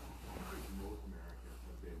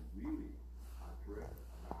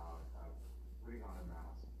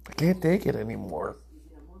 I can't take it anymore.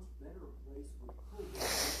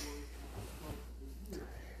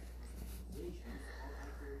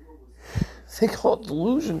 They call it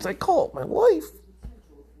delusions. I call it my life.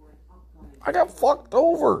 I got fucked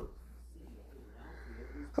over.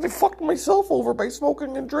 I fucked myself over by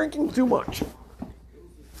smoking and drinking too much.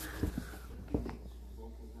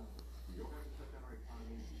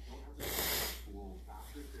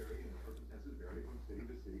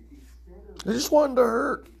 I just wanted to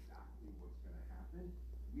hurt.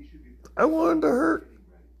 I wanted to hurt.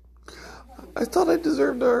 I thought I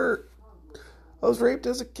deserved to hurt. I was raped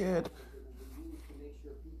as a kid.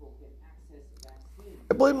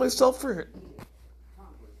 I blame myself for it.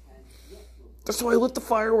 That's why I lit the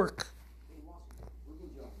firework.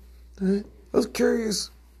 I was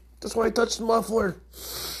curious. That's why I touched the muffler.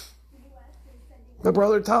 My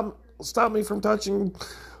brother stopped me from touching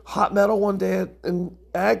hot metal one day in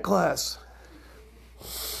ag class.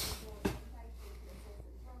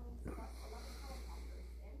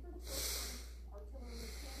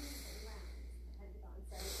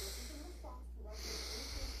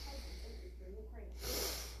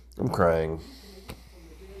 I'm crying.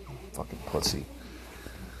 Fucking pussy.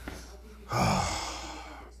 I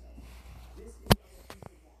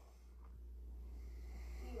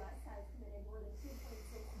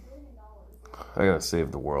gotta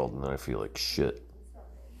save the world, and then I feel like shit.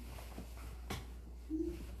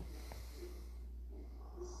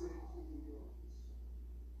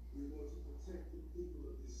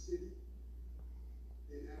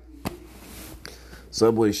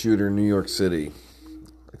 Subway shooter in New York City.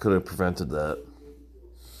 I could have prevented that.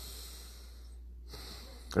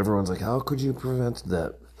 Everyone's like, how could you prevent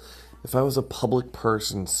that? If I was a public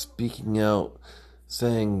person speaking out,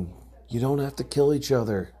 saying, you don't have to kill each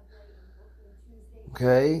other.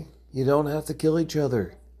 Okay? You don't have to kill each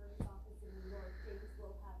other.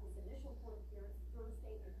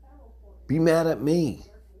 Be mad at me.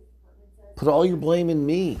 Put all your blame in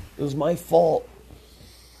me. It was my fault.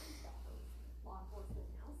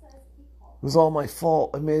 It was all my fault.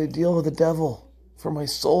 I made a deal with the devil for my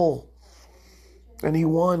soul. And he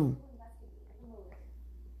won.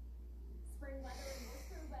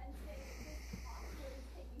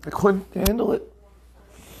 I couldn't handle it.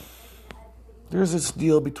 There's this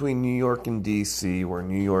deal between New York and D.C. where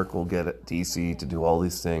New York will get D.C. to do all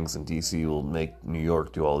these things and D.C. will make New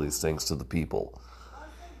York do all these things to the people.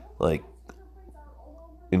 Like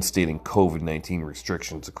instating COVID-19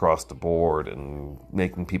 restrictions across the board and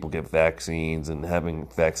making people get vaccines and having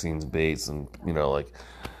vaccines based and, you know, like,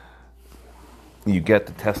 you get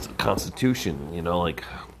to test the Constitution, you know, like,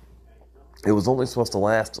 it was only supposed to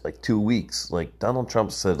last, like, 2 weeks. Like, Donald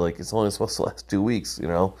Trump said, like, it's only supposed to last 2 weeks, you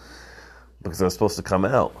know, because I was supposed to come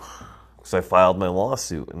out. So I filed my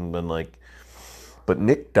lawsuit, and then, like, but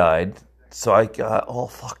Nick died, so I got all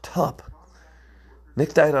fucked up.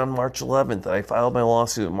 Nick died on March 11th. I filed my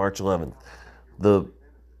lawsuit on March 11th. The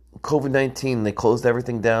COVID-19, they closed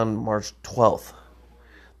everything down March 12th.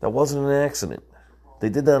 That wasn't an accident. They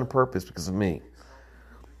did that on purpose because of me.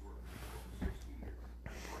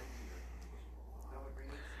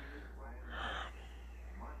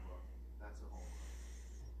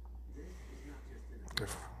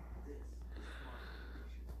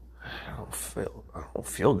 I don't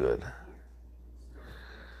feel good.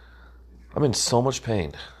 I'm in so much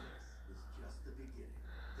pain.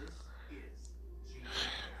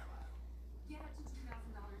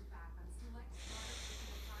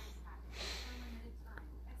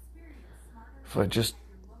 If I just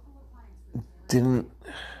didn't...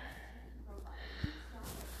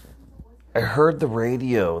 I heard the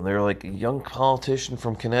radio, and they're like, a young politician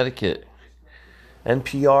from Connecticut.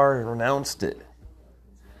 NPR announced it.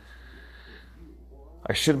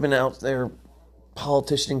 I should have been out there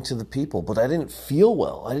politicianing to the people, but I didn't feel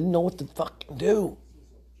well. I didn't know what to fucking do.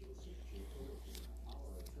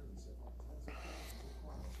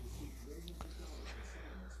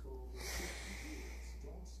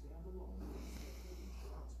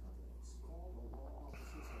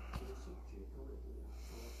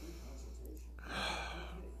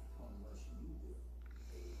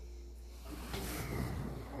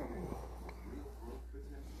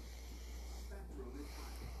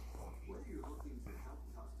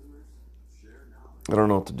 I don't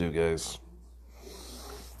know what to do, guys.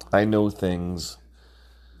 I know things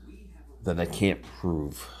that I can't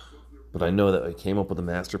prove. But I know that I came up with a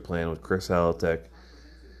master plan with Chris Halatek,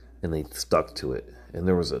 and they stuck to it. And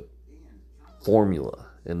there was a formula.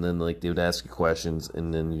 And then, like, they would ask you questions,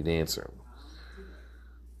 and then you'd answer them.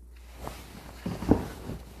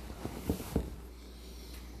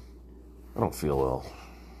 I don't feel well.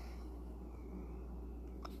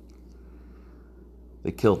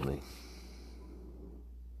 They killed me.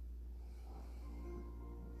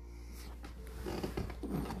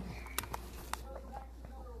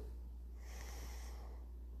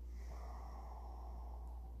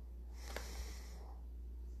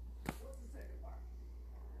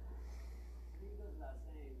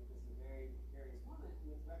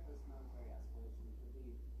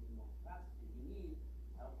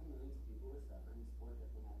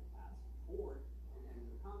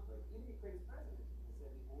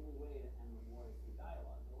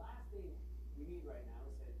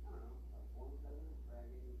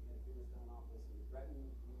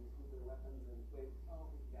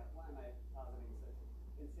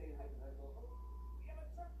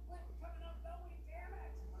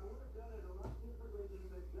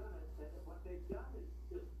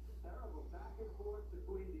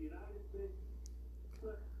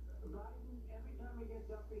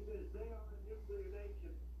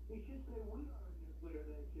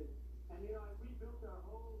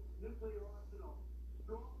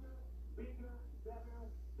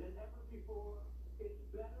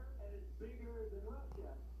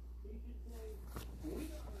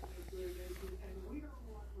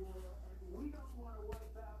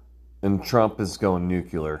 And Trump is going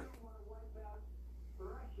nuclear.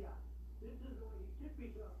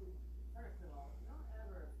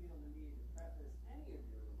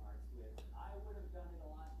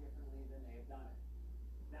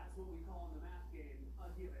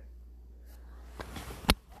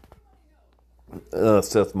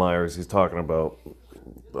 Seth Meyers, he's talking about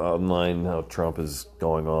online how Trump is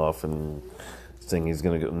going off and saying he's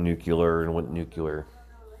going to go nuclear and went nuclear.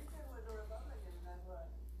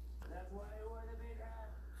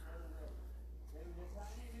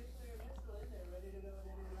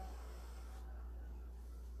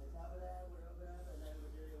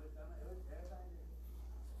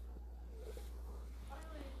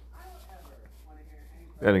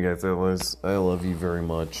 Anyway, guys, I love you very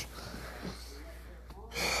much.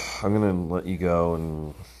 I'm gonna let you go,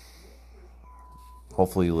 and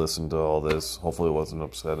hopefully you listened to all this. Hopefully it wasn't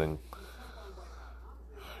upsetting.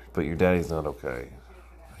 But your daddy's not okay.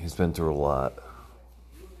 He's been through a lot.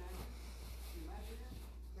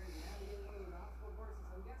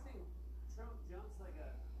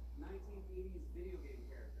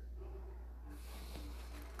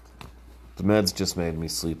 The meds just made me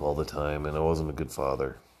sleep all the time, and I wasn't a good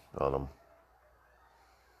father on him.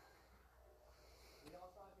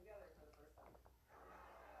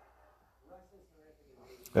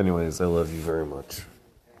 Anyways, I love you very much,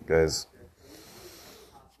 guys.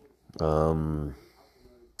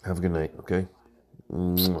 Have a good night, okay?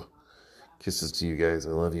 Mwah. Kisses to you guys. I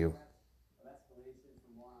love you.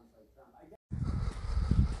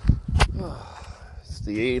 It's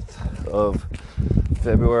the 8th of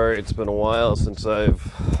February. It's been a while since I've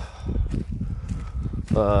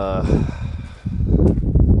done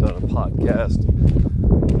a podcast.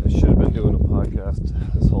 I should have been doing a podcast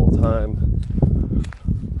this whole time.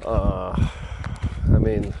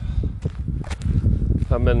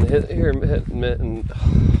 I've been hitting,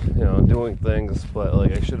 doing things, but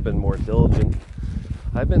like I should have been more diligent.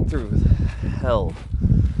 I've been through hell,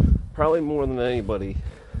 probably more than anybody,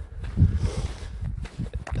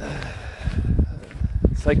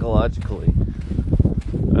 psychologically.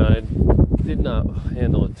 I did not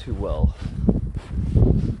handle it too well.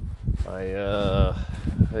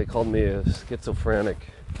 They called me a schizophrenic,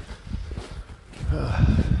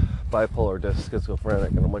 bipolar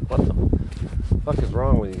schizophrenic, and I'm like, what the fuck is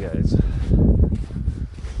wrong with you guys?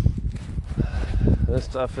 This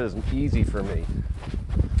stuff is easy for me.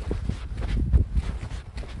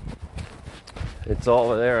 It's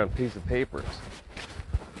all there on a piece of papers.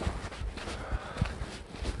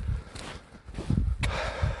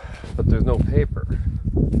 But there's no paper.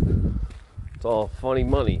 It's all funny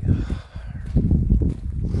money.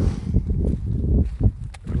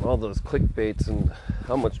 All those clickbaits and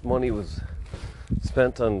how much money was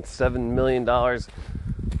spent on $7 million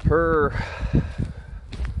per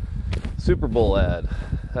Super Bowl ad.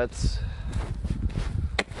 That's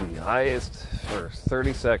the highest for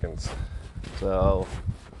 30 seconds. So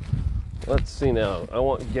let's see now. I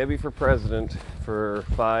want Gebby for president for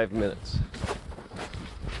 5 minutes.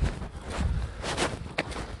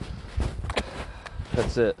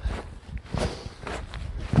 That's it.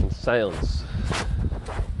 In silence.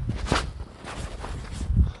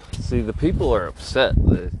 See, the people are upset.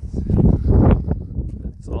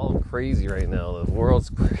 It's all crazy right now. The world's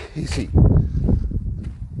crazy.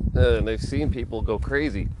 And they've seen people go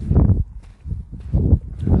crazy.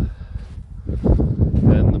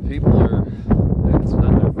 And the people are, it's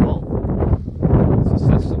not their fault. It's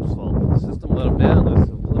the system's fault. The system let them down. The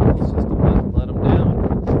political system let them down.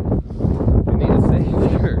 We need a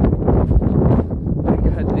savior.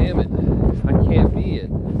 God damn it. I can't be it.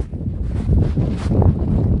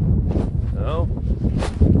 No?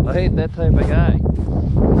 I ain't that type of guy.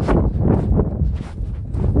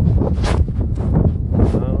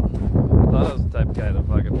 No? I thought I was the type of guy to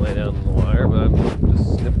fucking lay down on the wire, but I just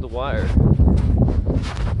snipped the wire.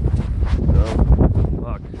 No?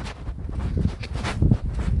 Fuck.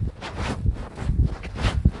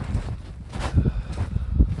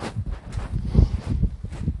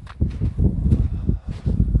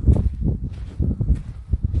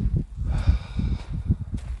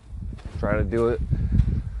 Try to do it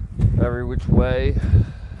every which way.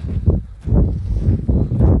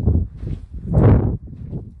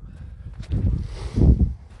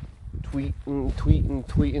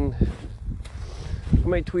 Tweeting. How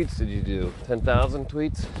many tweets did you do? 10,000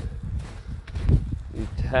 tweets? You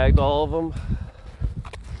tagged all of them?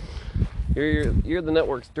 You're the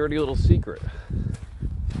network's dirty little secret.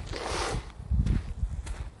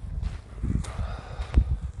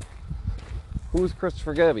 Who's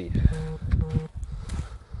Christopher Gebby?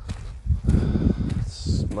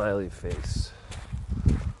 Smiley face.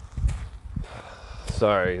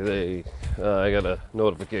 Sorry, I got a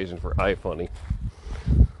notification for iFunny.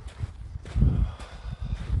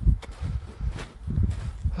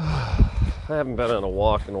 I haven't been on a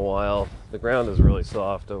walk in a while. The ground is really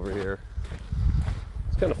soft over here.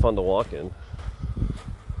 It's kind of fun to walk in.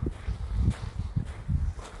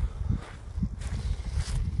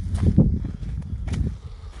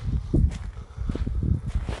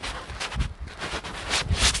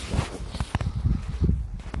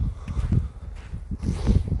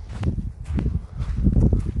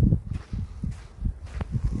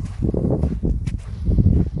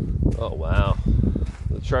 Oh wow,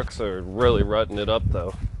 the trucks are really rutting it up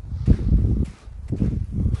though.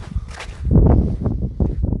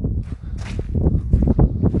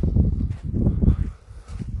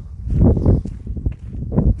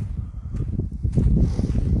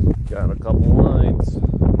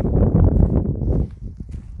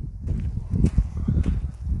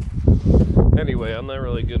 Anyway, I'm not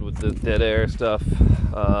really good with the dead air stuff.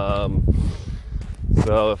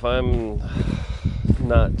 So if I'm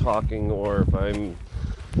not talking or if I'm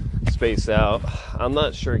spaced out, I'm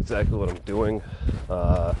not sure exactly what I'm doing.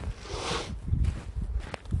 I've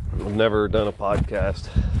never done a podcast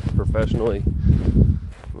professionally,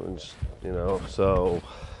 so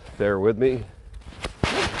bear with me.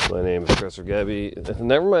 My name is Chris Gabby.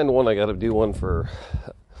 Never mind the one I got to do one for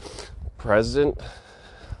president.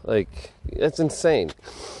 Like, that's insane.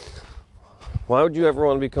 Why would you ever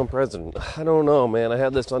want to become president? I don't know, man. I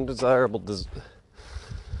have this undesirable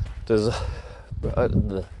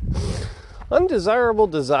undesirable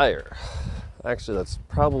desire. Actually, that's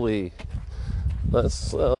probably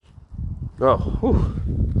oh,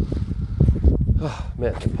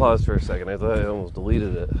 man, pause for a second. I thought I almost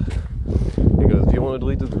deleted it. He goes, do you want to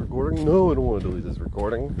delete this recording? No, I don't want to delete this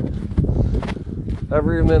recording.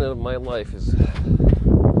 Every minute of my life is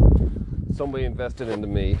somebody invested into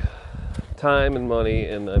me. Time and money,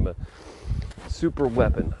 and I'm a super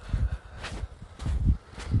weapon.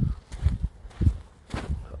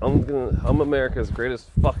 I'm America's greatest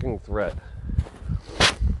fucking threat.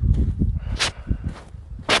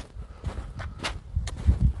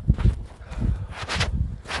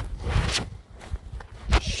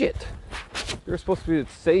 Shit. You're supposed to be the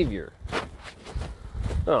savior.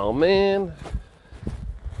 Oh, man.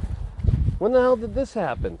 When the hell did this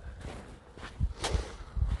happen?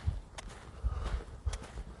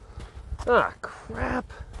 Ah,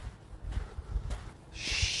 crap.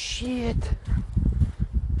 Shit.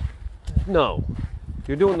 No.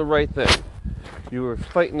 You're doing the right thing. You were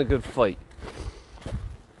fighting a good fight.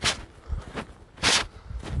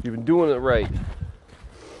 You've been doing it right.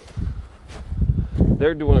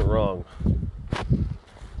 They're doing it wrong.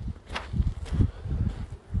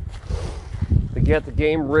 They got the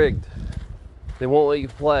game rigged. They won't let you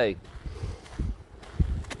play.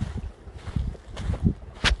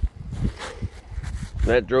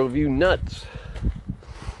 That drove you nuts.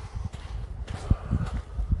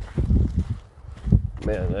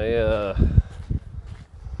 Man, I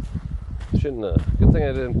shouldn't good thing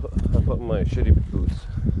I didn't put my shitty boots,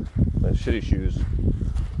 my shitty shoes,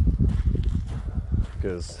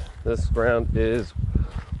 because this ground is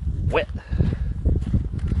wet.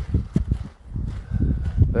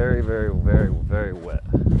 Very, very, very, very wet.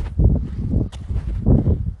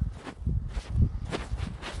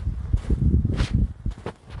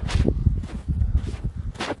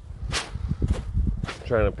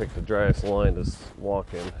 Trying to pick the driest line to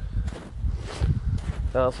walk in.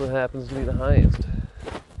 That also happens to be the highest.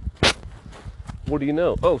 What do you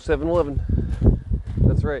know? Oh, 7-Eleven.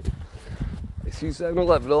 That's right. I see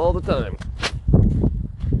 7-Eleven all the time.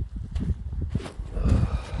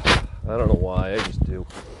 I don't know why, I just do.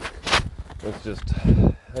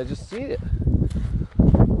 I just see it.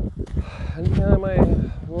 Anytime I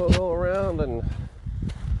go around and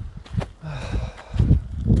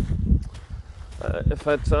if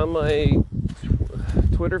it's on my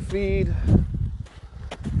Twitter feed,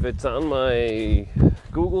 if it's on my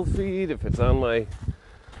Google feed, if it's on my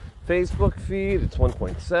Facebook feed, it's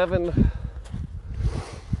 1.7.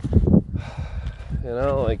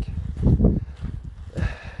 Like,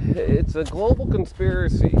 it's a global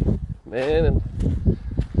conspiracy, man, and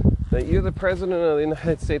that you're the president of the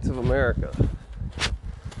United States of America,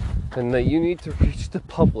 and that you need to reach the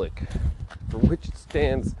public, for which it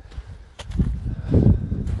stands.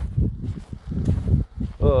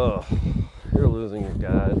 Oh, you're losing your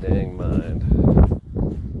goddamn mind.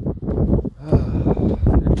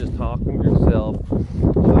 You're just talking to yourself,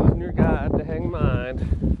 losing your goddamn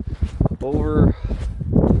mind over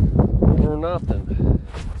nothing.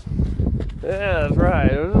 Yeah, that's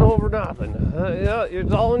right. It was over nothing. Yeah,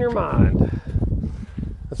 it's all in your mind.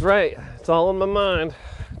 That's right. It's all in my mind.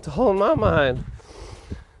 It's all in my mind.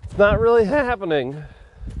 It's not really happening.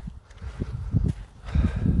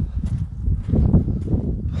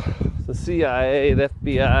 The CIA, the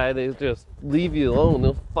FBI, they just leave you alone.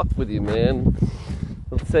 They'll fuck with you, man.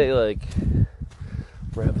 They'll say, like,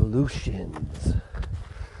 revolutions.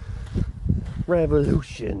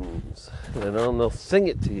 And they'll sing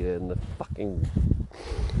it to you in the fucking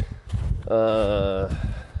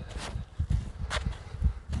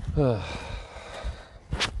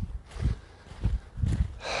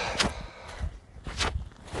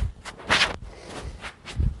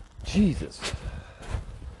Jesus.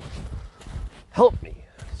 Help me.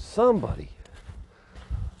 Somebody.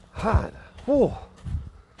 God. Oh.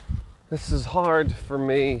 This is hard for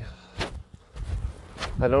me.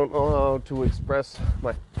 I don't know how to express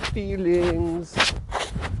my feelings.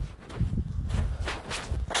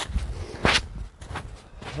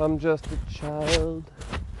 I'm just a child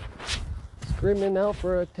screaming out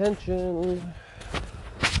for attention.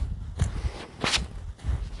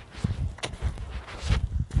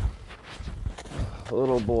 A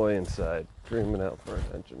little boy inside screaming out for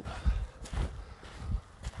attention.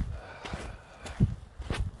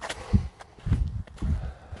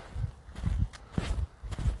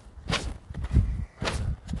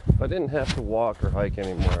 If I didn't have to walk or hike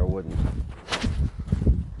anymore, I wouldn't.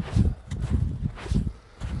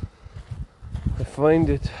 I find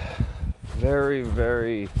it very,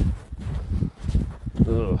 very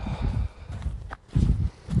ugh.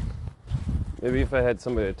 Maybe if I had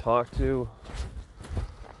somebody to talk to,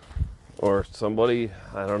 or somebody,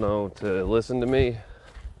 I don't know, to listen to me.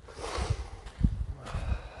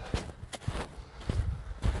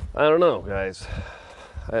 I don't know, guys.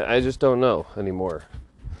 I just don't know anymore.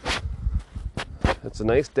 It's a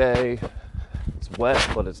nice day. It's wet,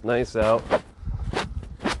 but it's nice out.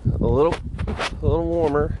 A little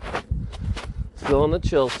warmer. Still on the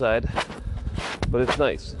chill side, but it's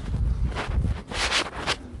nice.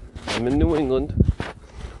 I'm in New England.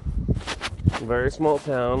 A very small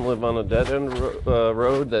town. Live on a dead-end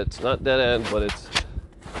road that's not dead-end, but it's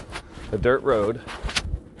a dirt road.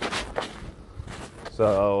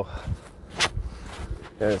 So,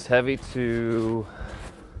 and it's heavy to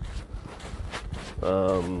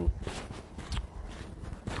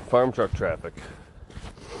farm truck traffic.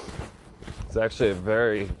 It's actually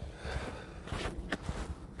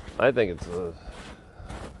I think it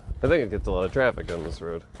gets a lot of traffic on this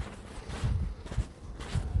road.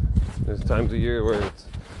 There's times of year where it's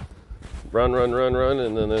run,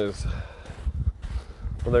 and then there's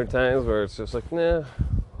other times where it's just like, nah,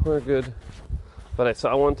 we're good. But I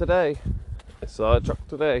saw one today. I saw a truck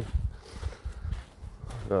today.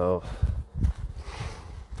 Oh.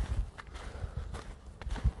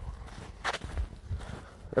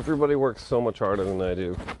 Everybody works so much harder than I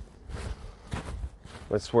do.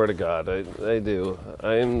 I swear to God, I do.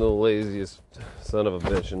 I am the laziest son of a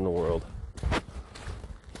bitch in the world.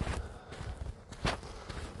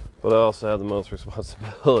 But I also have the most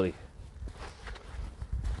responsibility.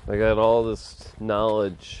 I got all this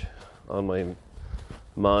knowledge on my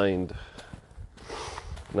mind,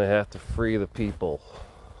 and I have to free the people.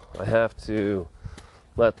 I have to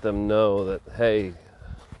let them know that, hey,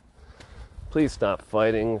 please stop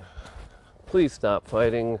fighting. Please stop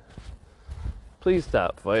fighting. Please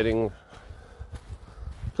stop fighting.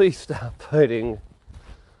 Please stop fighting.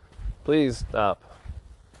 Please stop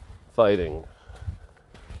fighting.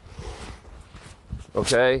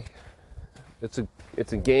 Okay? It's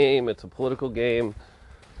a game. It's a political game.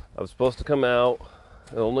 I'm supposed to come out.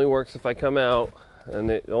 It only works if I come out, and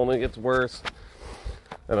it only gets worse.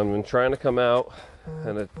 And I've been trying to come out,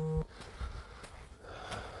 and it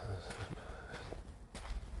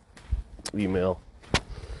email.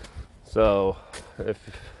 So if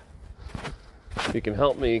you can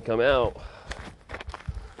help me come out,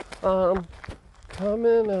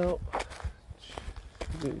 coming out.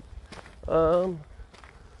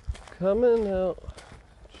 Coming out.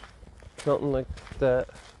 Something like that.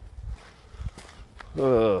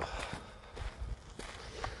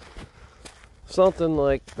 Something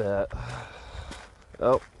like that.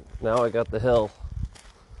 Oh, now I got the hill.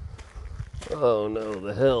 Oh no,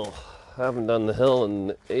 the hill. I haven't done the hill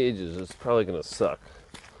in ages. It's probably going to suck.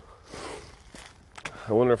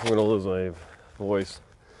 I wonder if I'm going to lose my voice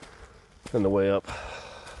on the way up.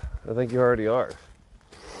 I think you already are.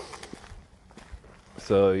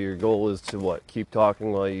 So your goal is to what? Keep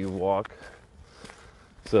talking while you walk.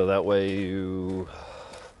 So that way you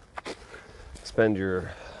spend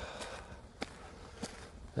your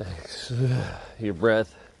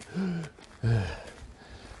breath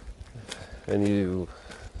and you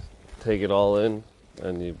take it all in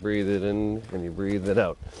and you breathe it in and you breathe it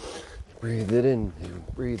out. Breathe it in, you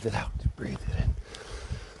breathe it out, you breathe it in.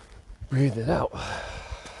 Breathe it out.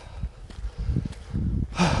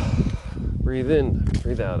 Breathe in,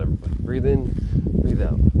 breathe out, everybody. Breathe in, breathe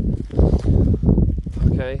out.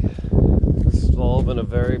 Okay? This has all been a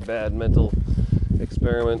very bad mental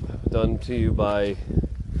experiment done to you by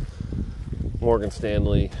Morgan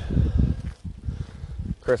Stanley,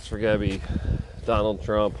 Christopher Gebbe, Donald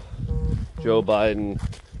Trump, Joe Biden,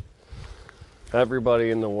 everybody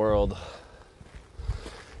in the world.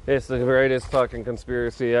 It's the greatest fucking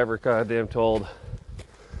conspiracy ever goddamn told.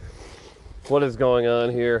 What is going on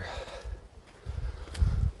here?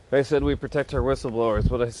 I said we protect our whistleblowers,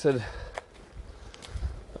 but I said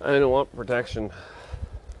I didn't want protection.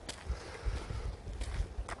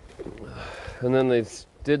 And then they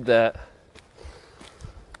did that.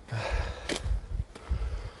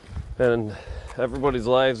 And everybody's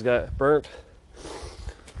lives got burnt.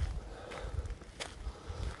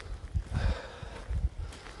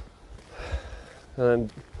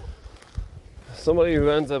 And somebody who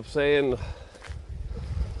ends up saying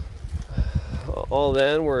all the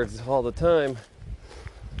N-words all the time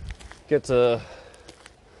gets a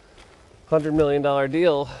 $100 million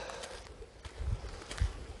deal.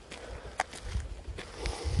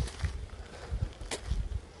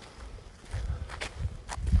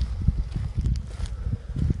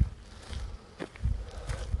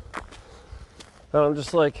 And I'm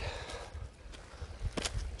just like,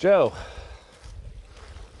 Joe,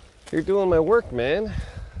 you're doing my work, man.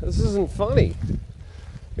 This isn't funny.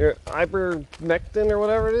 Your ivermectin or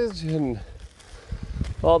whatever it is, and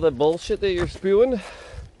all the bullshit that you're spewing.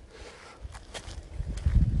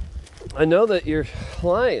 I know that you're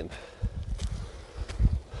lying.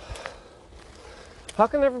 How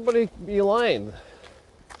can everybody be lying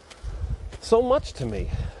so much to me?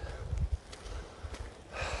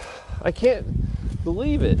 I can't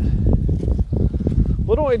believe it.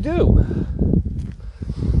 What do I do?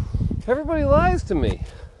 Everybody lies to me.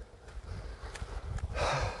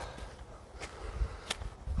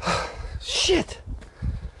 Shit.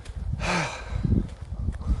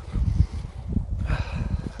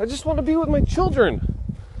 I just want to be with my children.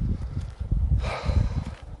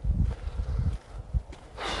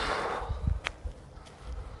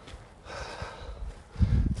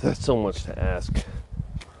 That's so much to ask.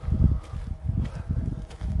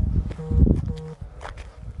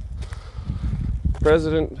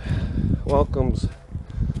 President welcomes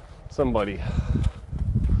somebody.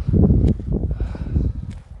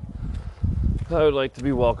 I would like to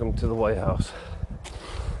be welcomed to the White House,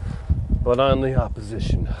 but I'm the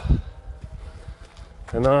opposition.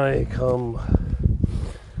 And I come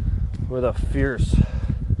with a fierce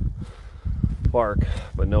bark,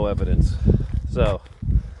 but no evidence. So,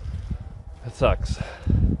 it sucks. How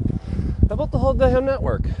about the whole damn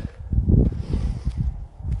network?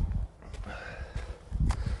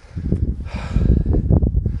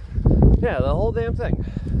 Yeah, the whole damn thing.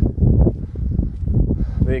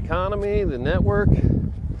 The economy, the network.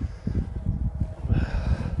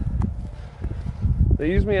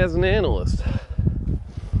 They use me as an analyst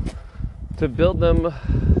to build them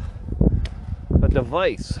a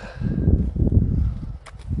device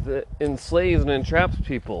that enslaves and entraps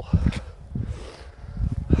people.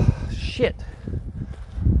 Shit.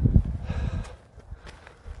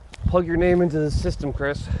 Plug your name into the system,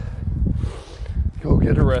 Chris. Go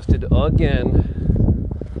get arrested again.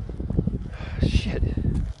 Shit.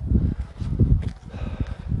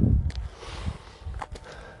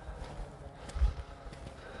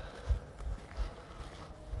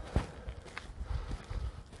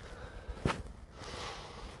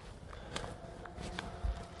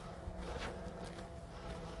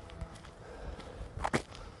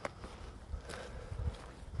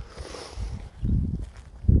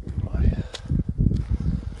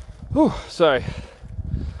 Whew, sorry.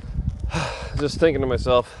 Just thinking to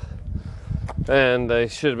myself, and I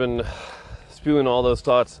should have been spewing all those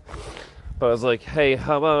thoughts, but I was like, hey,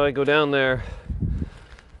 how about I go down there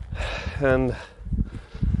and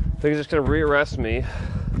they're just gonna rearrest me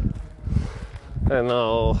and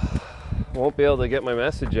won't be able to get my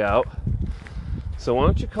message out. So why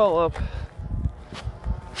don't you call up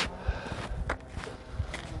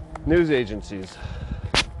news agencies?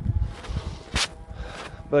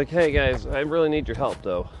 Like, hey guys, I really need your help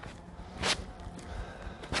though.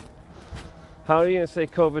 How are you going to say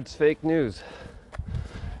COVID's fake news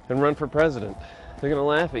and run for president? They're going to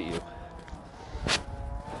laugh at you.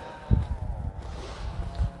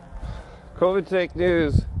 COVID's fake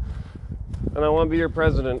news, and I want to be your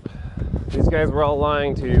president. These guys were all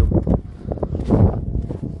lying to you.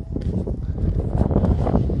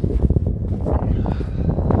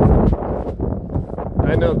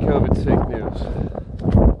 I know COVID's fake news.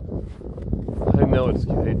 I know it's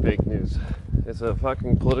fake news. It's a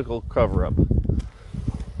fucking political cover-up.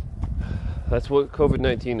 That's what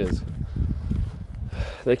COVID-19 is.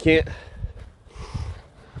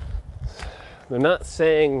 They're not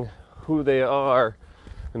saying who they are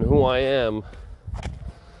and who I am,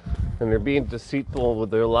 and they're being deceitful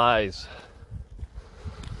with their lies.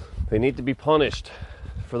 They need to be punished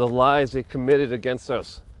for the lies they committed against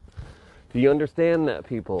us. Do you understand that,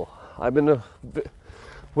 people? I've been a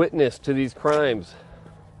witness to these crimes.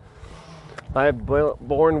 I've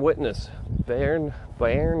borne witness.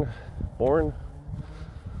 Born.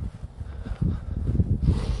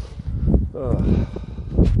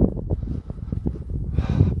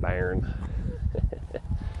 Baron.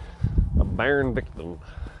 A Baron victim.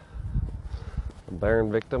 A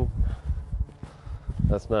Baron victim.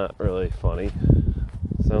 That's not really funny.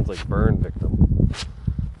 Sounds like burn victim.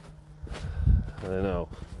 I know.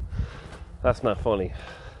 That's not funny.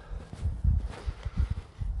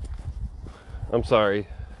 I'm sorry.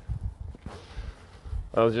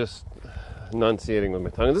 I was just enunciating with my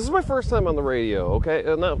tongue. This is my first time on the radio, okay?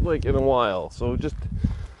 Not like in a while. So just,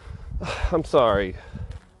 I'm sorry.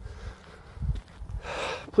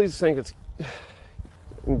 Please think it's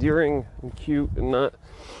endearing and cute and not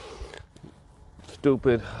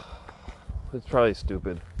stupid. It's probably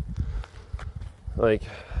stupid. Like,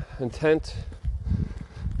 intent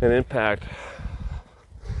and impact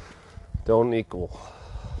don't equal.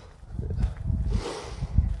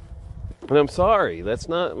 And I'm sorry, that's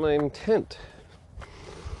not my intent.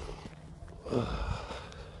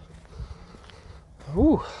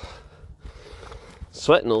 Whew.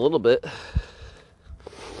 Sweating a little bit.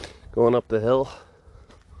 Going up the hill.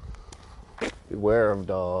 Beware of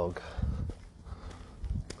dog.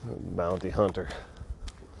 Bounty hunter.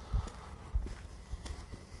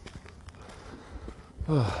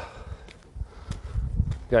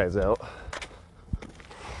 Guy's out.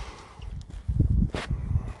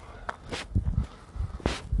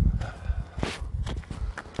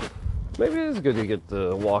 Maybe it is good to get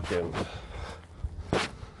the walk in.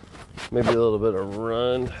 Maybe a little bit of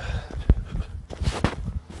run.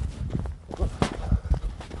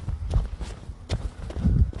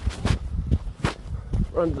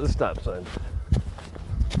 Run to the stop sign.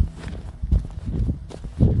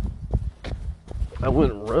 I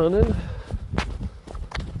went running.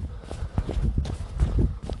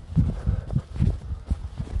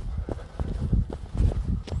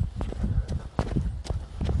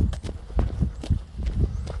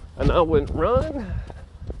 And I went running.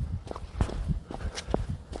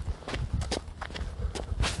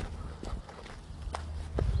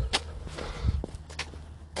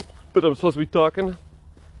 But I'm supposed to be talking.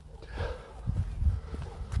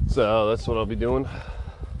 So that's what I'll be doing.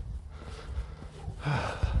 Pissed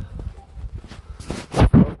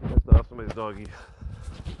off somebody's doggy. You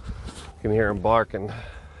can hear him barking.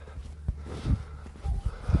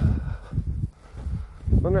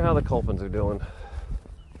 Wonder how the Culpins are doing.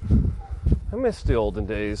 I miss the olden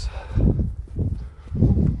days.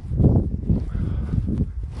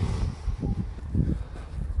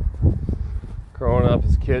 Growing up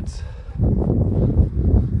as kids,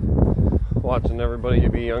 watching everybody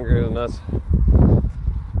be younger than us.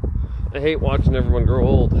 I hate watching everyone grow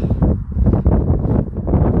old.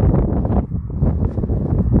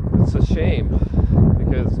 It's a shame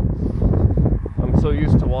because I'm so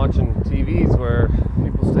used to watching TVs where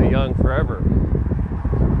people stay young forever.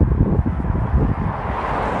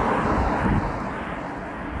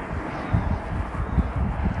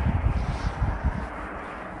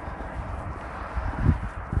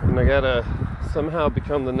 And I gotta somehow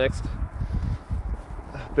become the next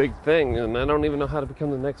big thing, and I don't even know how to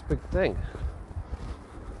become the next big thing.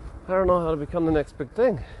 I don't know how to become the next big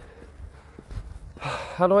thing.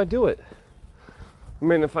 How do I do it? I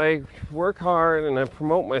mean, if I work hard and I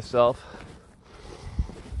promote myself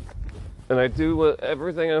and I do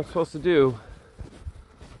everything I'm supposed to do,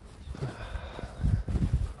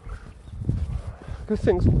 good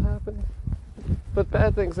things will happen, but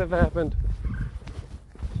bad things have happened.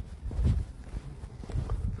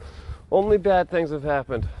 Only bad things have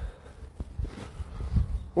happened.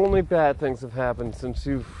 Only bad things have happened since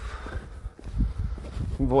you've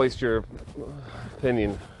voiced your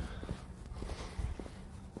opinion.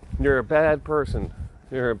 You're a bad person.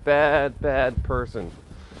 You're a bad person.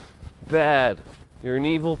 Bad. You're an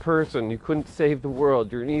evil person. You couldn't save the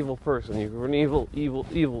world. You're an evil person. You're an evil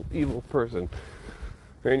person.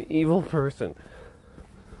 You're an evil person.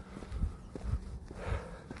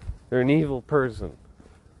 You're an evil person.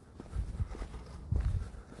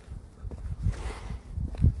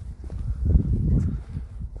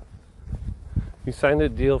 You signed a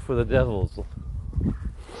deal for the Devils,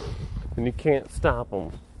 and you can't stop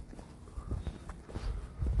them.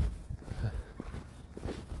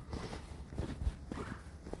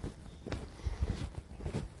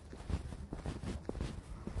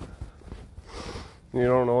 You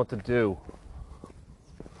don't know what to do.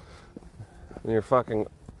 And you're fucking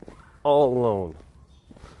all alone.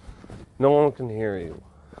 No one can hear you.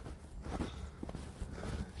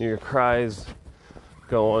 Your cries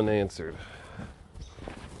go unanswered.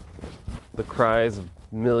 The cries of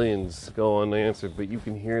millions go unanswered, but you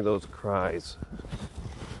can hear those cries.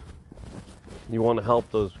 You want to help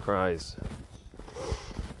those cries.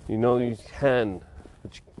 You know you can,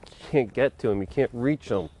 but you can't get to them. You can't reach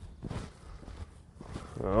them.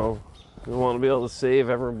 You want to be able to save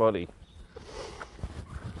everybody.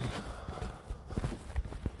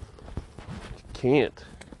 can't.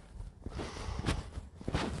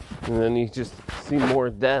 And then you just see more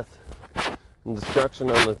death and destruction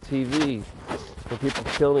on the TV, and people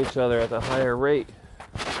killing each other at a higher rate.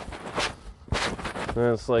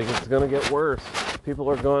 And it's like, it's going to get worse. People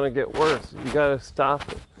are going to get worse. You got to stop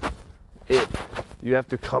it. You have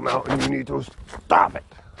to come out and you need to stop it.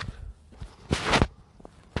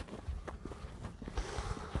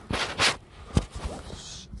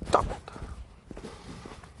 Stop it.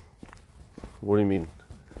 What do you mean,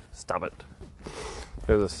 stop it?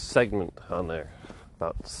 There's a segment on there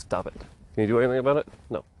about stop it. Can you do anything about it?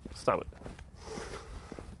 No. Stop it.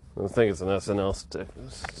 I think it's an SNL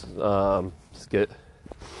skit.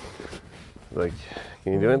 Like,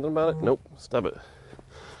 can you do anything about it? Nope. Stop it.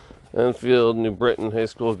 Enfield, New Britain High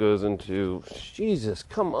School goes into... Jesus,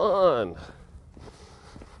 come on.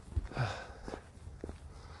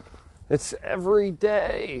 It's every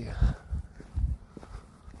day.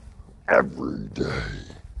 Every day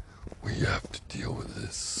we have to deal with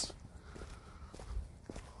this.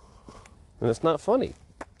 And it's not funny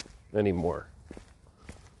anymore.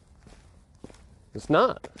 It's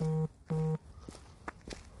not.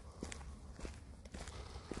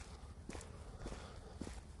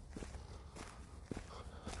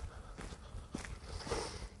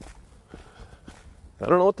 I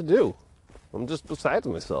don't know what to do. I'm just beside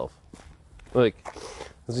myself. Like,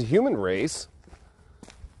 as a human race,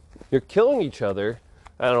 you're killing each other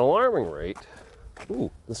at an alarming rate. Ooh,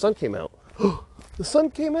 the sun came out. The sun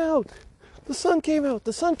came out. The sun came out.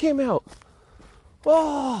 The sun came out.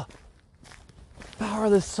 Oh, power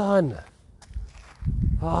of the sun.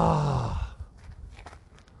 Ah.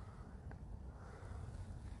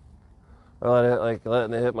 I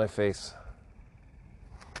letting it hit my face.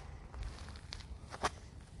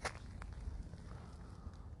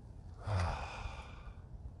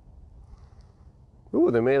 Ooh,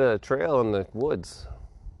 they made a trail in the woods.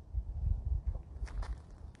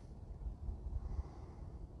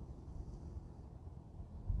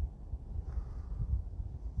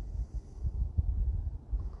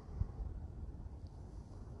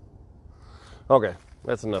 Okay,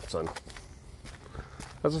 that's enough sun.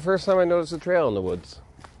 That's the first time I noticed a trail in the woods.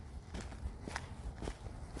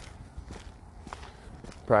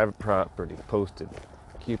 Private property, posted.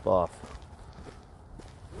 Keep off.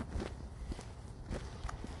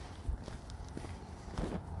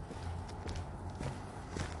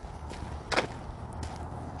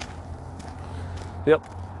 Yep.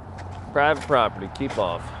 Private property, keep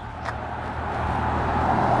off.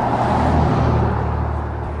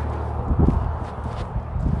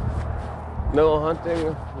 No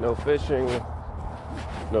hunting, no fishing,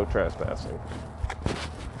 no trespassing.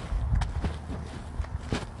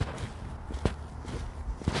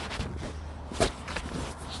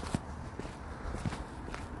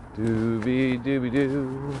 Doobie doobie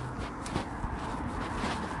doo.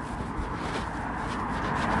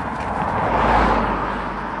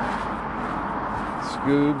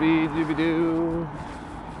 Scooby dooby doo.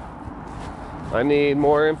 I need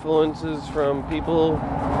more influences from people.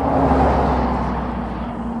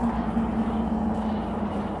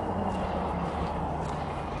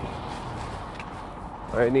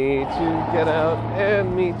 I need to get out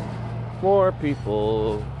and meet more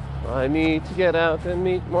people. I need to get out and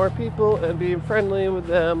meet more people and be friendly with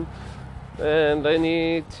them. And I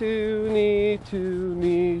need to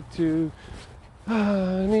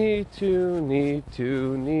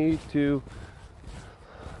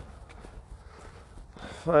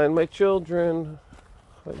find my children.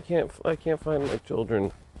 I can't find my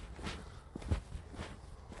children.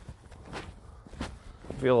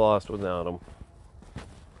 I feel lost without them.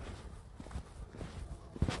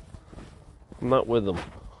 I'm not with them.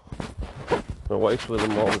 My wife's with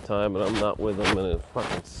them all the time, but I'm not with them, and it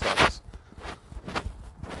fucking sucks.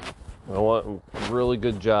 I want a really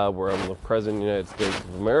good job where I'm the President of the United States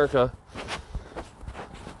of America.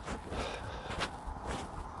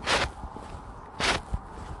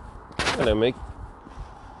 And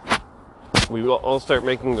we all start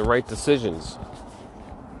making the right decisions.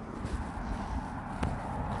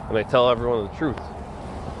 And I tell everyone the truth.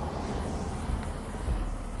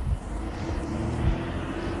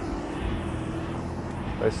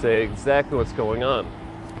 I say exactly what's going on.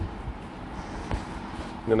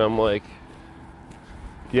 And I'm like,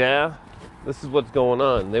 yeah, this is what's going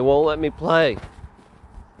on. They won't let me play.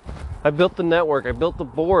 I built the network, I built the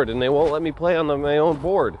board, and they won't let me play on my own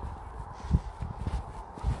board.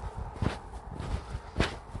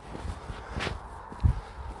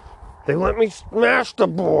 They let me smash the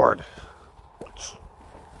board.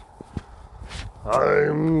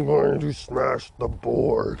 I'm going to smash the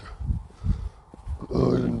board.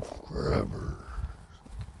 Good and forever.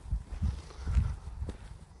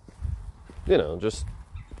 You know, just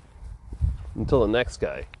until the next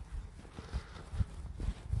guy.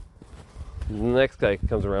 The next guy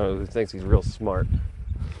comes around who thinks he's real smart.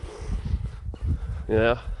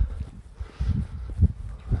 Yeah.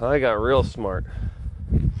 I got real smart.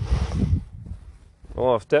 I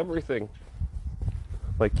lost everything.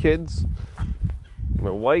 My kids, my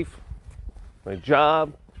wife, my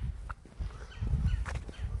job.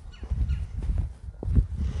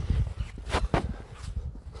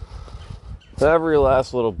 Every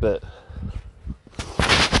last little bit.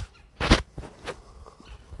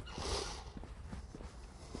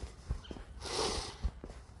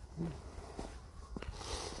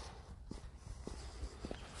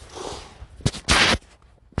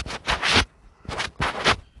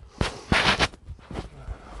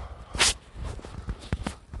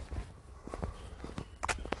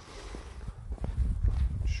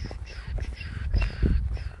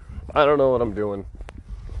 I don't know what I'm doing.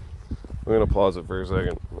 I'm going to pause it for a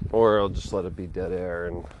second. Or I'll just let it be dead air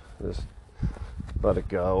and just let it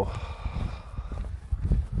go.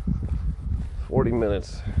 40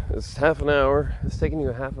 minutes. It's half an hour. It's taking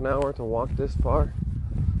you a half an hour to walk this far.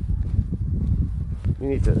 You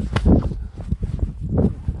need to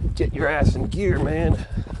get your ass in gear, man.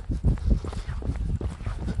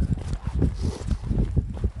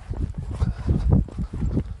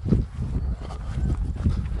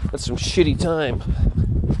 That's some shitty time.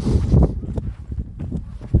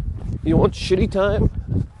 You want shitty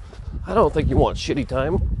time? I don't think you want shitty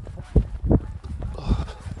time.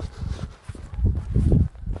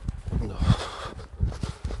 No.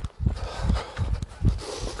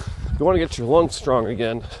 You want to get your lungs strong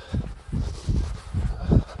again.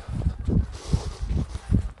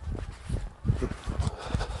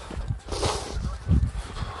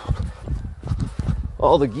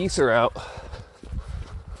 All the geese are out.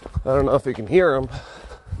 I don't know if you can hear them.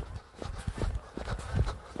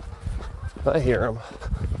 I hear them.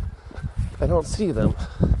 I don't see them.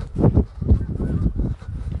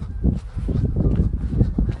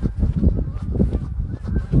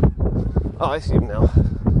 Oh, I see them now.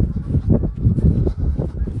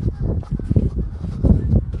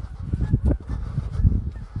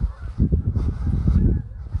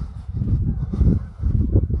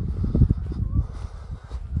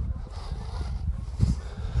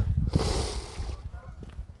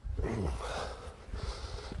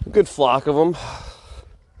 A good flock of them.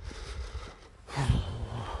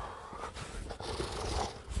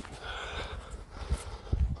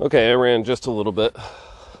 Okay, I ran just a little bit.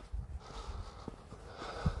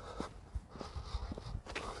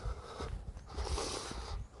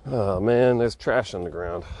 Oh man, there's trash on the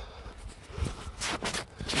ground.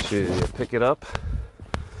 Should you pick it up?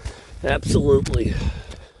 Absolutely.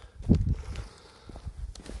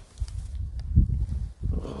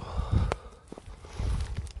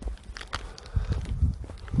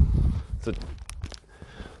 So,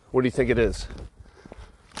 what do you think it is?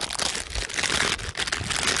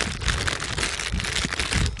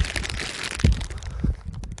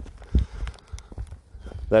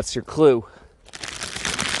 That's your clue.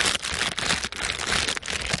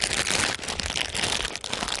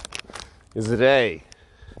 Is it A,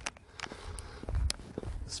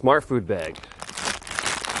 smart food bag?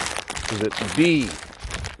 Is it B,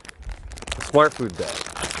 a smart food bag?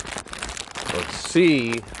 Or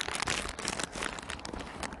C,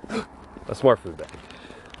 a smart food bag?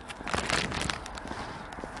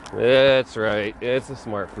 That's right, it's a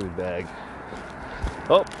smart food bag.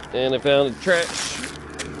 Oh, and I found the trash.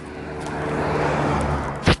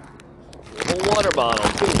 A water bottle,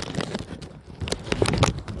 too.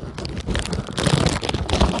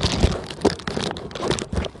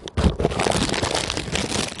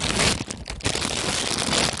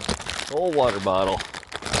 Whole water bottle.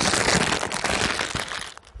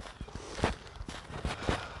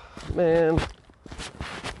 Man,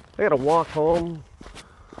 I gotta walk home.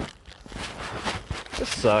 This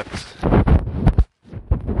sucks.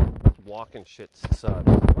 Walking shit sucks.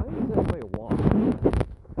 Why does anybody walk?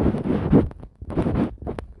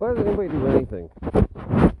 Why does anybody do anything?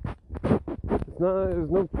 There's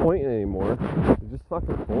no point anymore. It's just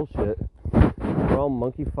fucking bullshit. We're all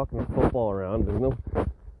monkey fucking football around. There's no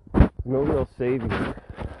real savior.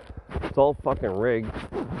 It's all fucking rigged.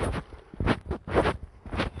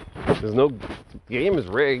 The game is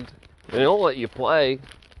rigged. They don't let you play.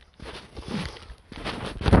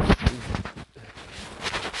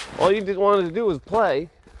 All you wanted to do was play.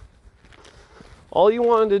 All you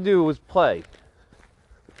wanted to do was play.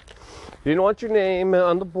 You didn't want your name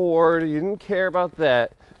on the board. You didn't care about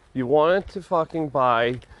that. You wanted to fucking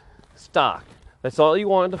buy stock. That's all you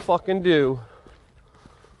wanted to fucking do.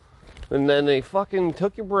 And then they fucking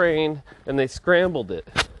took your brain and they scrambled it.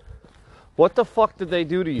 What the fuck did they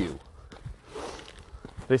do to you?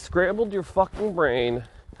 They scrambled your fucking brain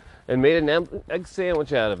and made an egg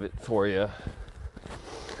sandwich out of it for you.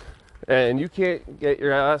 And you can't get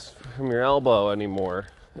your ass from your elbow anymore.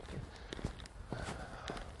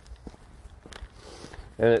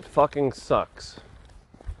 And it fucking sucks.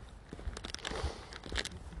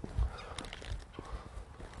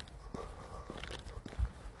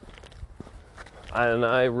 And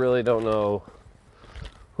I really don't know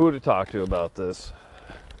who to talk to about this.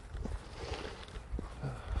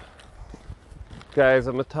 Guys,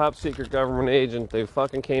 I'm a top secret government agent. They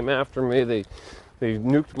fucking came after me. They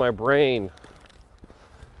nuked my brain.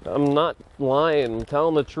 I'm not lying. I'm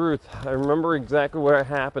telling the truth. I remember exactly what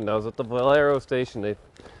happened. I was at the Valero station. They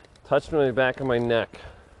touched me on the back of my neck.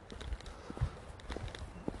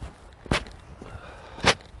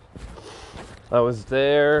 I was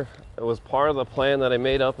there. It was part of the plan that I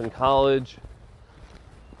made up in college.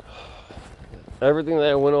 Everything that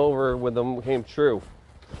I went over with them came true.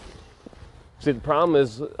 See, the problem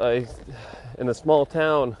is, in a small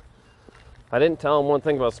town, I didn't tell them one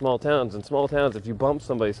thing about small towns. In small towns, if you bump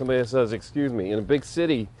somebody says, excuse me. In a big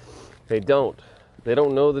city, they don't. They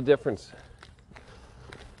don't know the difference.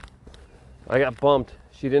 I got bumped.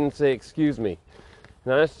 She didn't say, excuse me.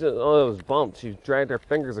 And I just, oh, it was bumped. She dragged her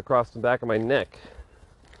fingers across the back of my neck.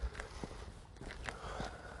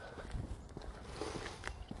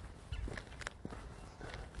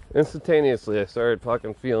 Instantaneously, I started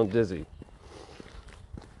fucking feeling dizzy.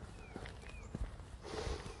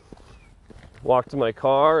 Walked to my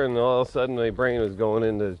car, and all of a sudden my brain was going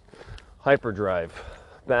into hyperdrive.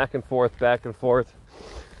 Back and forth, back and forth.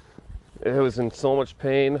 It was in so much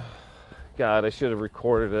pain. God, I should have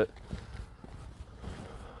recorded it.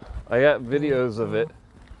 I got videos of it.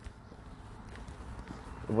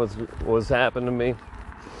 What was happening to me.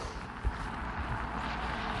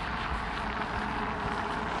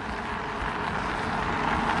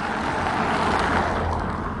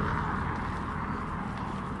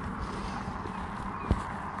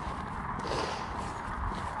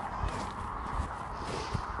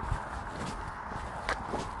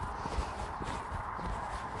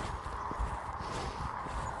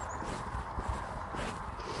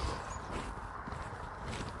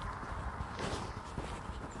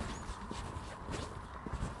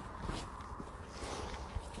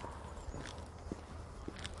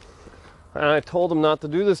 And I told them not to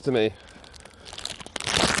do this to me.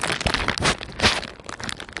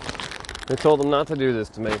 I told them not to do this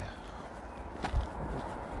to me.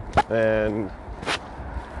 And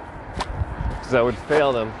because I would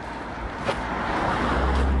fail them.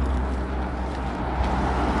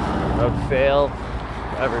 I would fail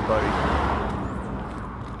everybody.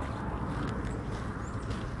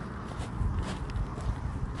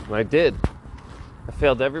 And I did. I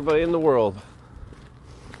failed everybody in the world.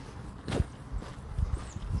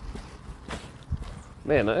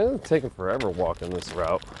 Man, it's taking forever walking this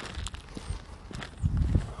route.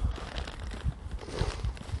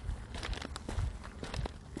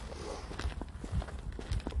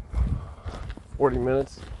 "40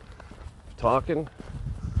 minutes talking.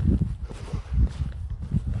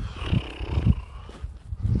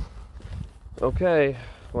 Okay,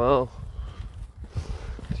 well,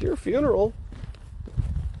 it's your funeral.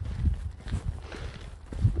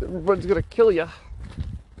 Everybody's gonna kill you.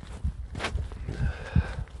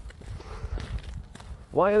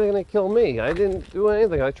 Why are they going to kill me? I didn't do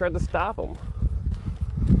anything. I tried to stop them.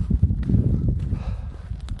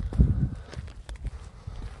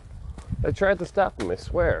 I tried to stop them, I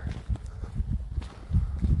swear.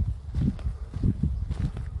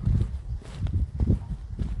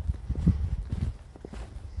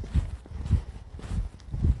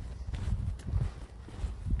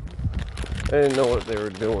 I didn't know what they were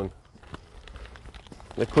doing.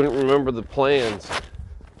 I couldn't remember the plans.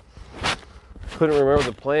 Couldn't remember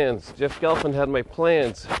the plans. Jeff Gelfand had my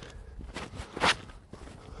plans.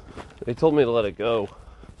 They told me to let it go.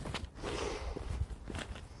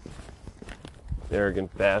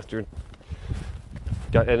 Arrogant bastard.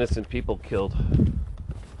 Got innocent people killed.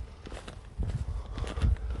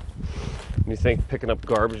 You think picking up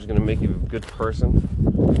garbage is going to make you a good person?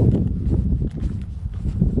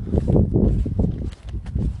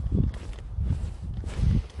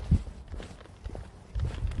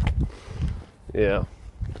 Yeah,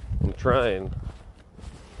 I'm trying.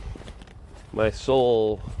 My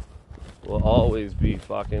soul will always be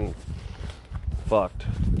fucking fucked.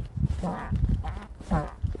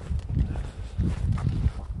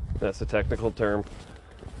 That's a technical term.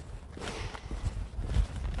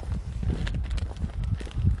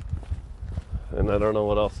 And I don't know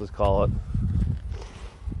what else to call it.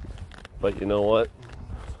 But you know what?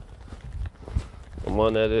 I'm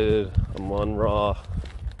unedited. I'm on raw.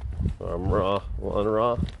 I'm raw. I'm on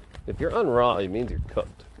raw. If you're on raw, it means you're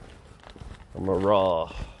cooked. I'm a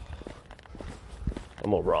raw.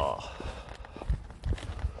 I'm a raw.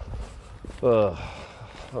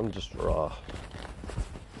 I'm just raw.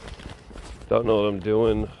 Don't know what I'm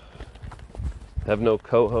doing. Have no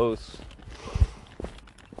co-hosts.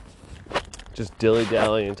 Just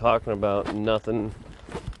dilly-dallying, talking about nothing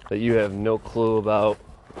that you have no clue about.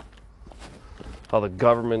 How the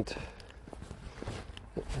government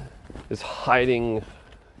is hiding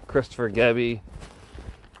Christopher Gebbe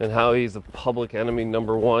and how he's the public enemy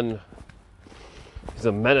number one. He's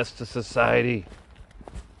a menace to society.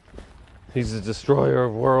 He's a destroyer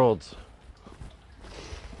of worlds.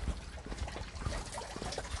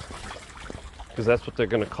 Because that's what they're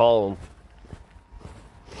going to call him.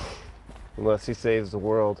 Unless he saves the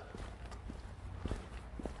world.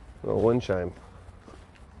 Oh, wind chime.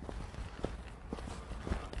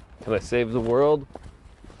 Can I save the world?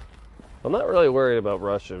 I'm not really worried about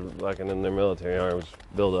Russia locking in their military arms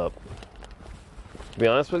build up. To be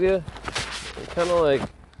honest with you, it's kind of like,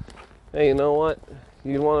 hey, you know what?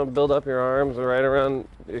 You want to build up your arms right around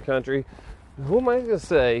your country? Who am I going to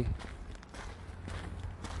say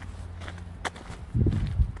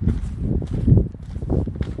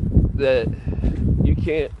that you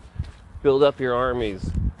can't build up your armies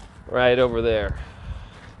right over there?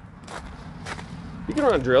 You can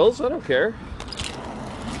run drills, I don't care.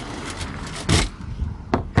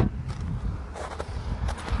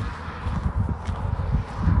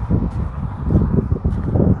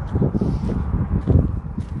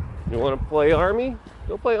 You want to play army?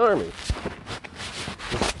 Go play army.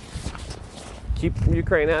 Just keep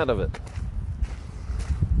Ukraine out of it.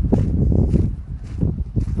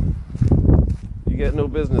 You got no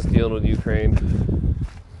business dealing with Ukraine.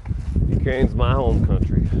 Ukraine's my home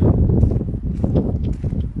country.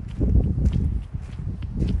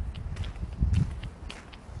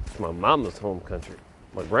 It's my mama's home country.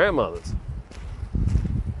 My grandmother's.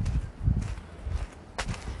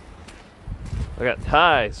 I got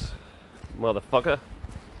ties, motherfucker.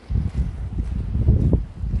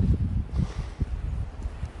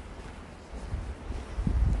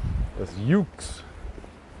 That's ukes.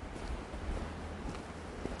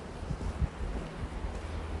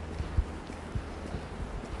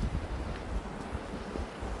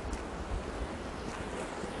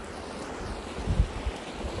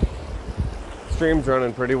 Stream's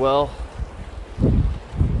running pretty well.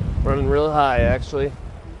 Running real high, actually.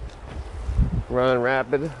 Running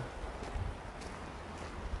rapid.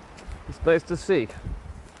 It's nice to see.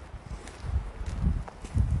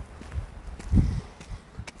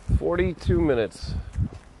 42 minutes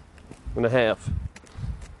and a half.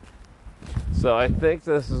 So I think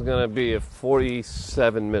this is going to be a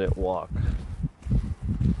 47-minute walk.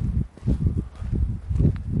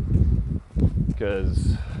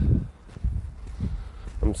 Because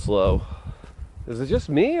I'm slow. Is it just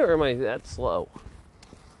me or am I that slow?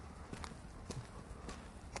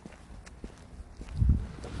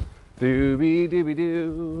 Dooby dooby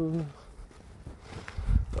doo.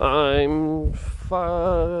 I'm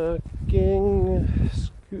fucking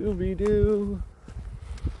Scooby Doo.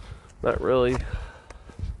 Not really.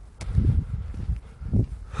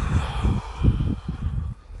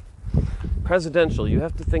 Presidential. You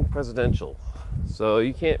have to think presidential. So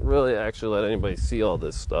you can't really actually let anybody see all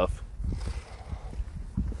this stuff.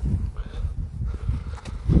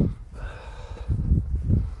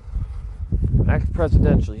 Act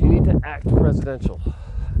presidential. You need to act presidential.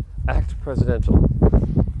 Act presidential.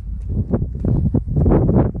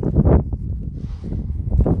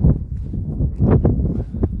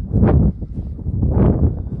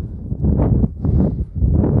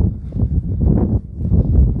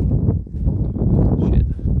 Shit.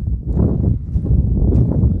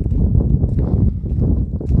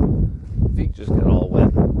 Feet just got all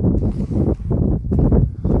wet.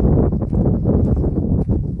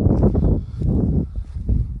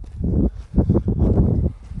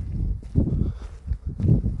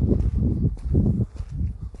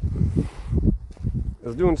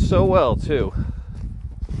 Doing so well too,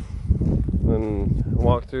 and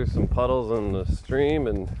walked through some puddles in the stream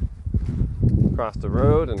and crossed the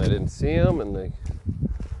road, and I didn't see them, and they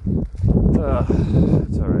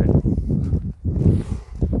it's all right.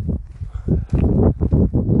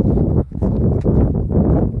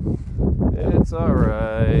 It's all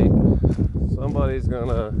right. Somebody's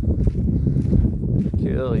gonna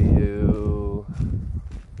kill you.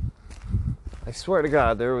 I swear to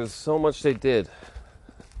God, there was so much they did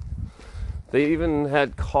They even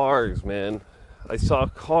had cars, man. I saw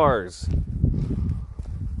cars.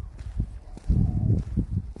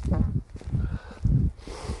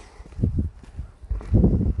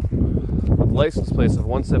 With license plates of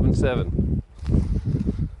 177.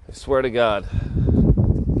 I swear to God.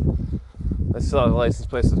 I saw license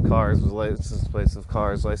plates of cars, license plates of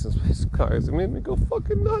cars. It made me go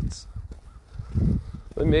fucking nuts.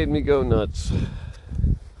 It made me go nuts.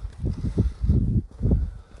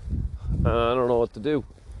 I don't know what to do.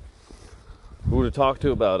 Who to talk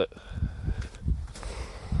to about it.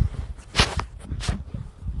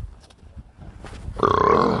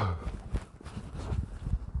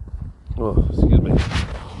 Oh, excuse me.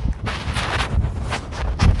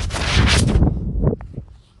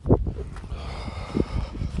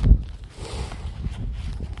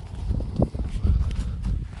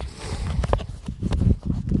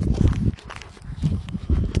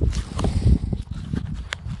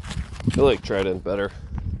 I like Trident better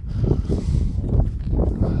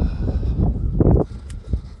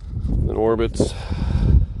than Orbits.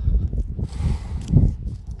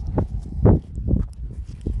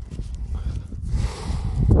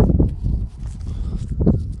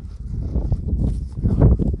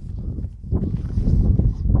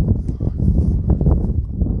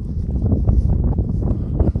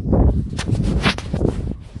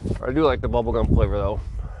 I do like the bubblegum flavor though.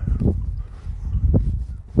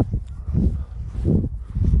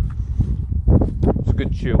 It's a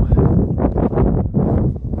good chew.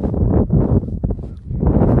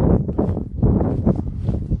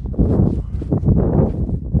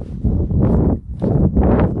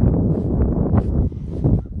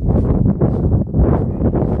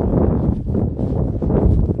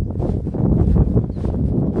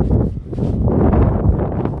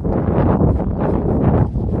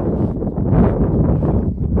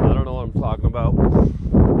 I don't know what I'm talking about.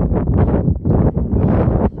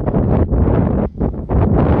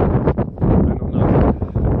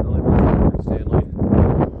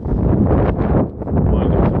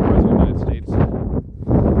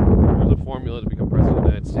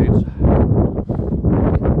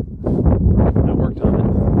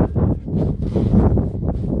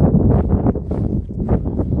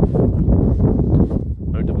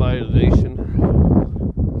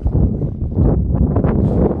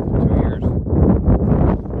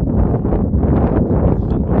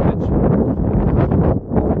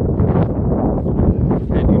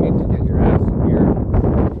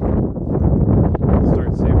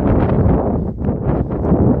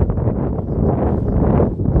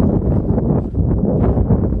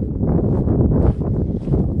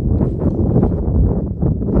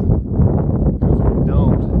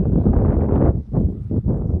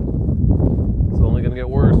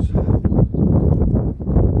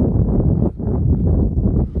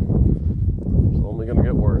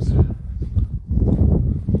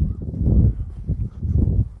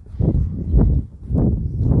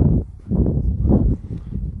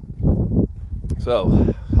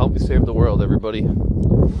 So, help me save the world, everybody. We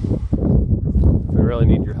really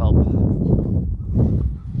need your help. From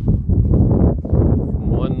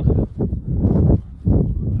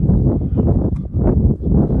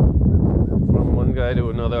one guy to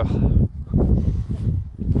another,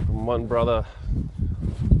 from one brother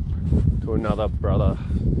to another brother,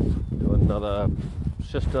 to another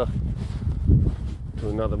sister, to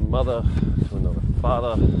another mother, to another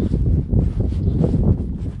father,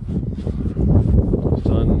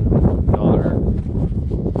 son, daughter.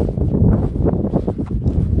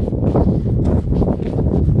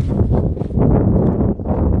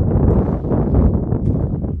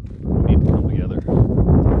 We need to come together.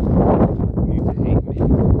 We need to hate me.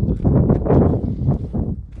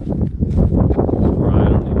 Or I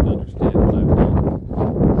don't even understand what I've done.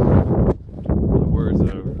 Or the words that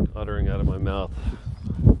I'm uttering out of my mouth.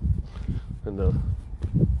 And the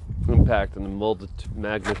impact and the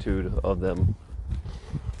magnitude of them.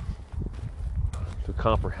 To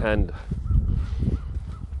comprehend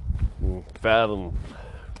and fathom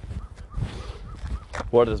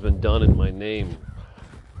what has been done in my name.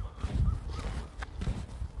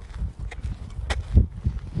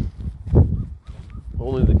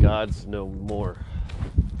 Only the gods know more.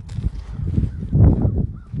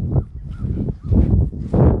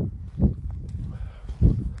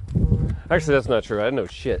 Actually, that's not true. I know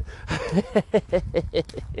shit.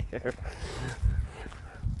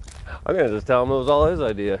 I'm gonna just tell him it was all his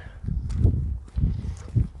idea.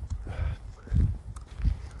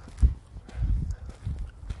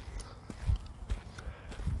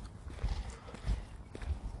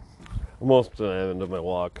 Almost to the end of my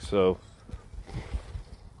walk, so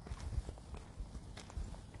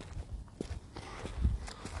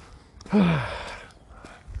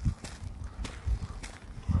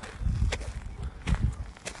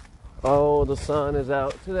Oh, the sun is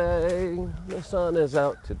out today. The sun is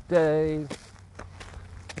out today.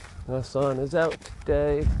 The sun is out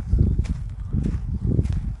today.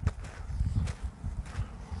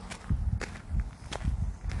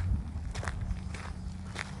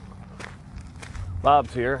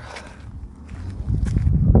 Bob's here.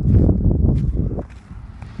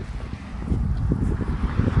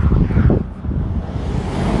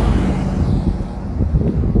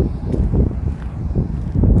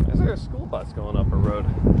 Is there a school bus going up a road?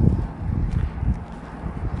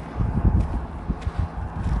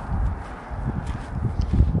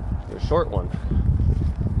 A short one.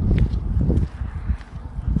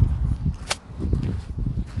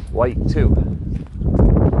 White too.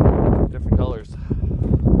 Different colors.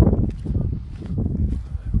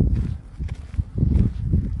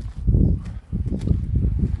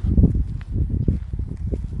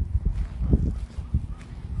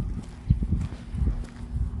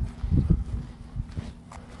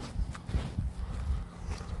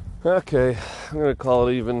 Okay, I'm gonna call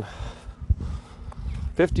it even.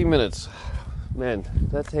 50 minutes. Man,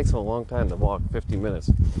 that takes a long time to walk 50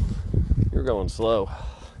 minutes. You're going slow.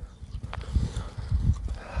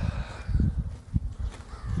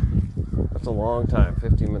 That's a long time,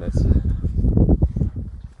 50 minutes.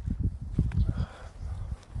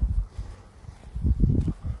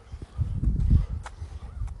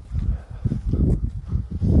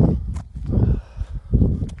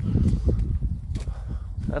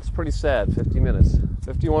 That's pretty sad, 50 minutes.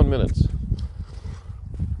 51 minutes.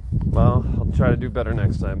 Well, I'll try to do better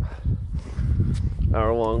next time.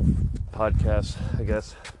 Hour-long podcast, I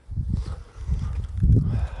guess.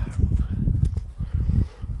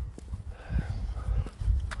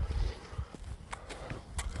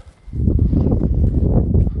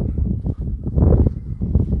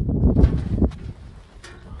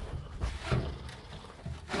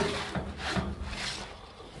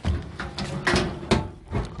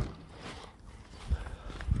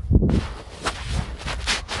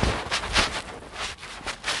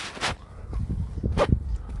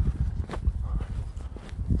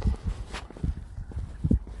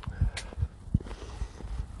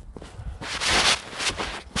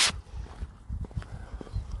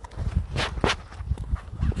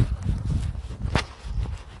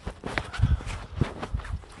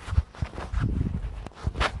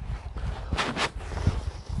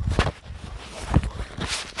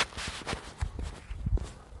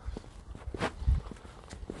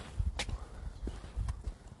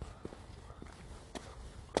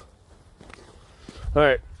 All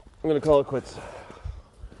right, I'm gonna call it quits.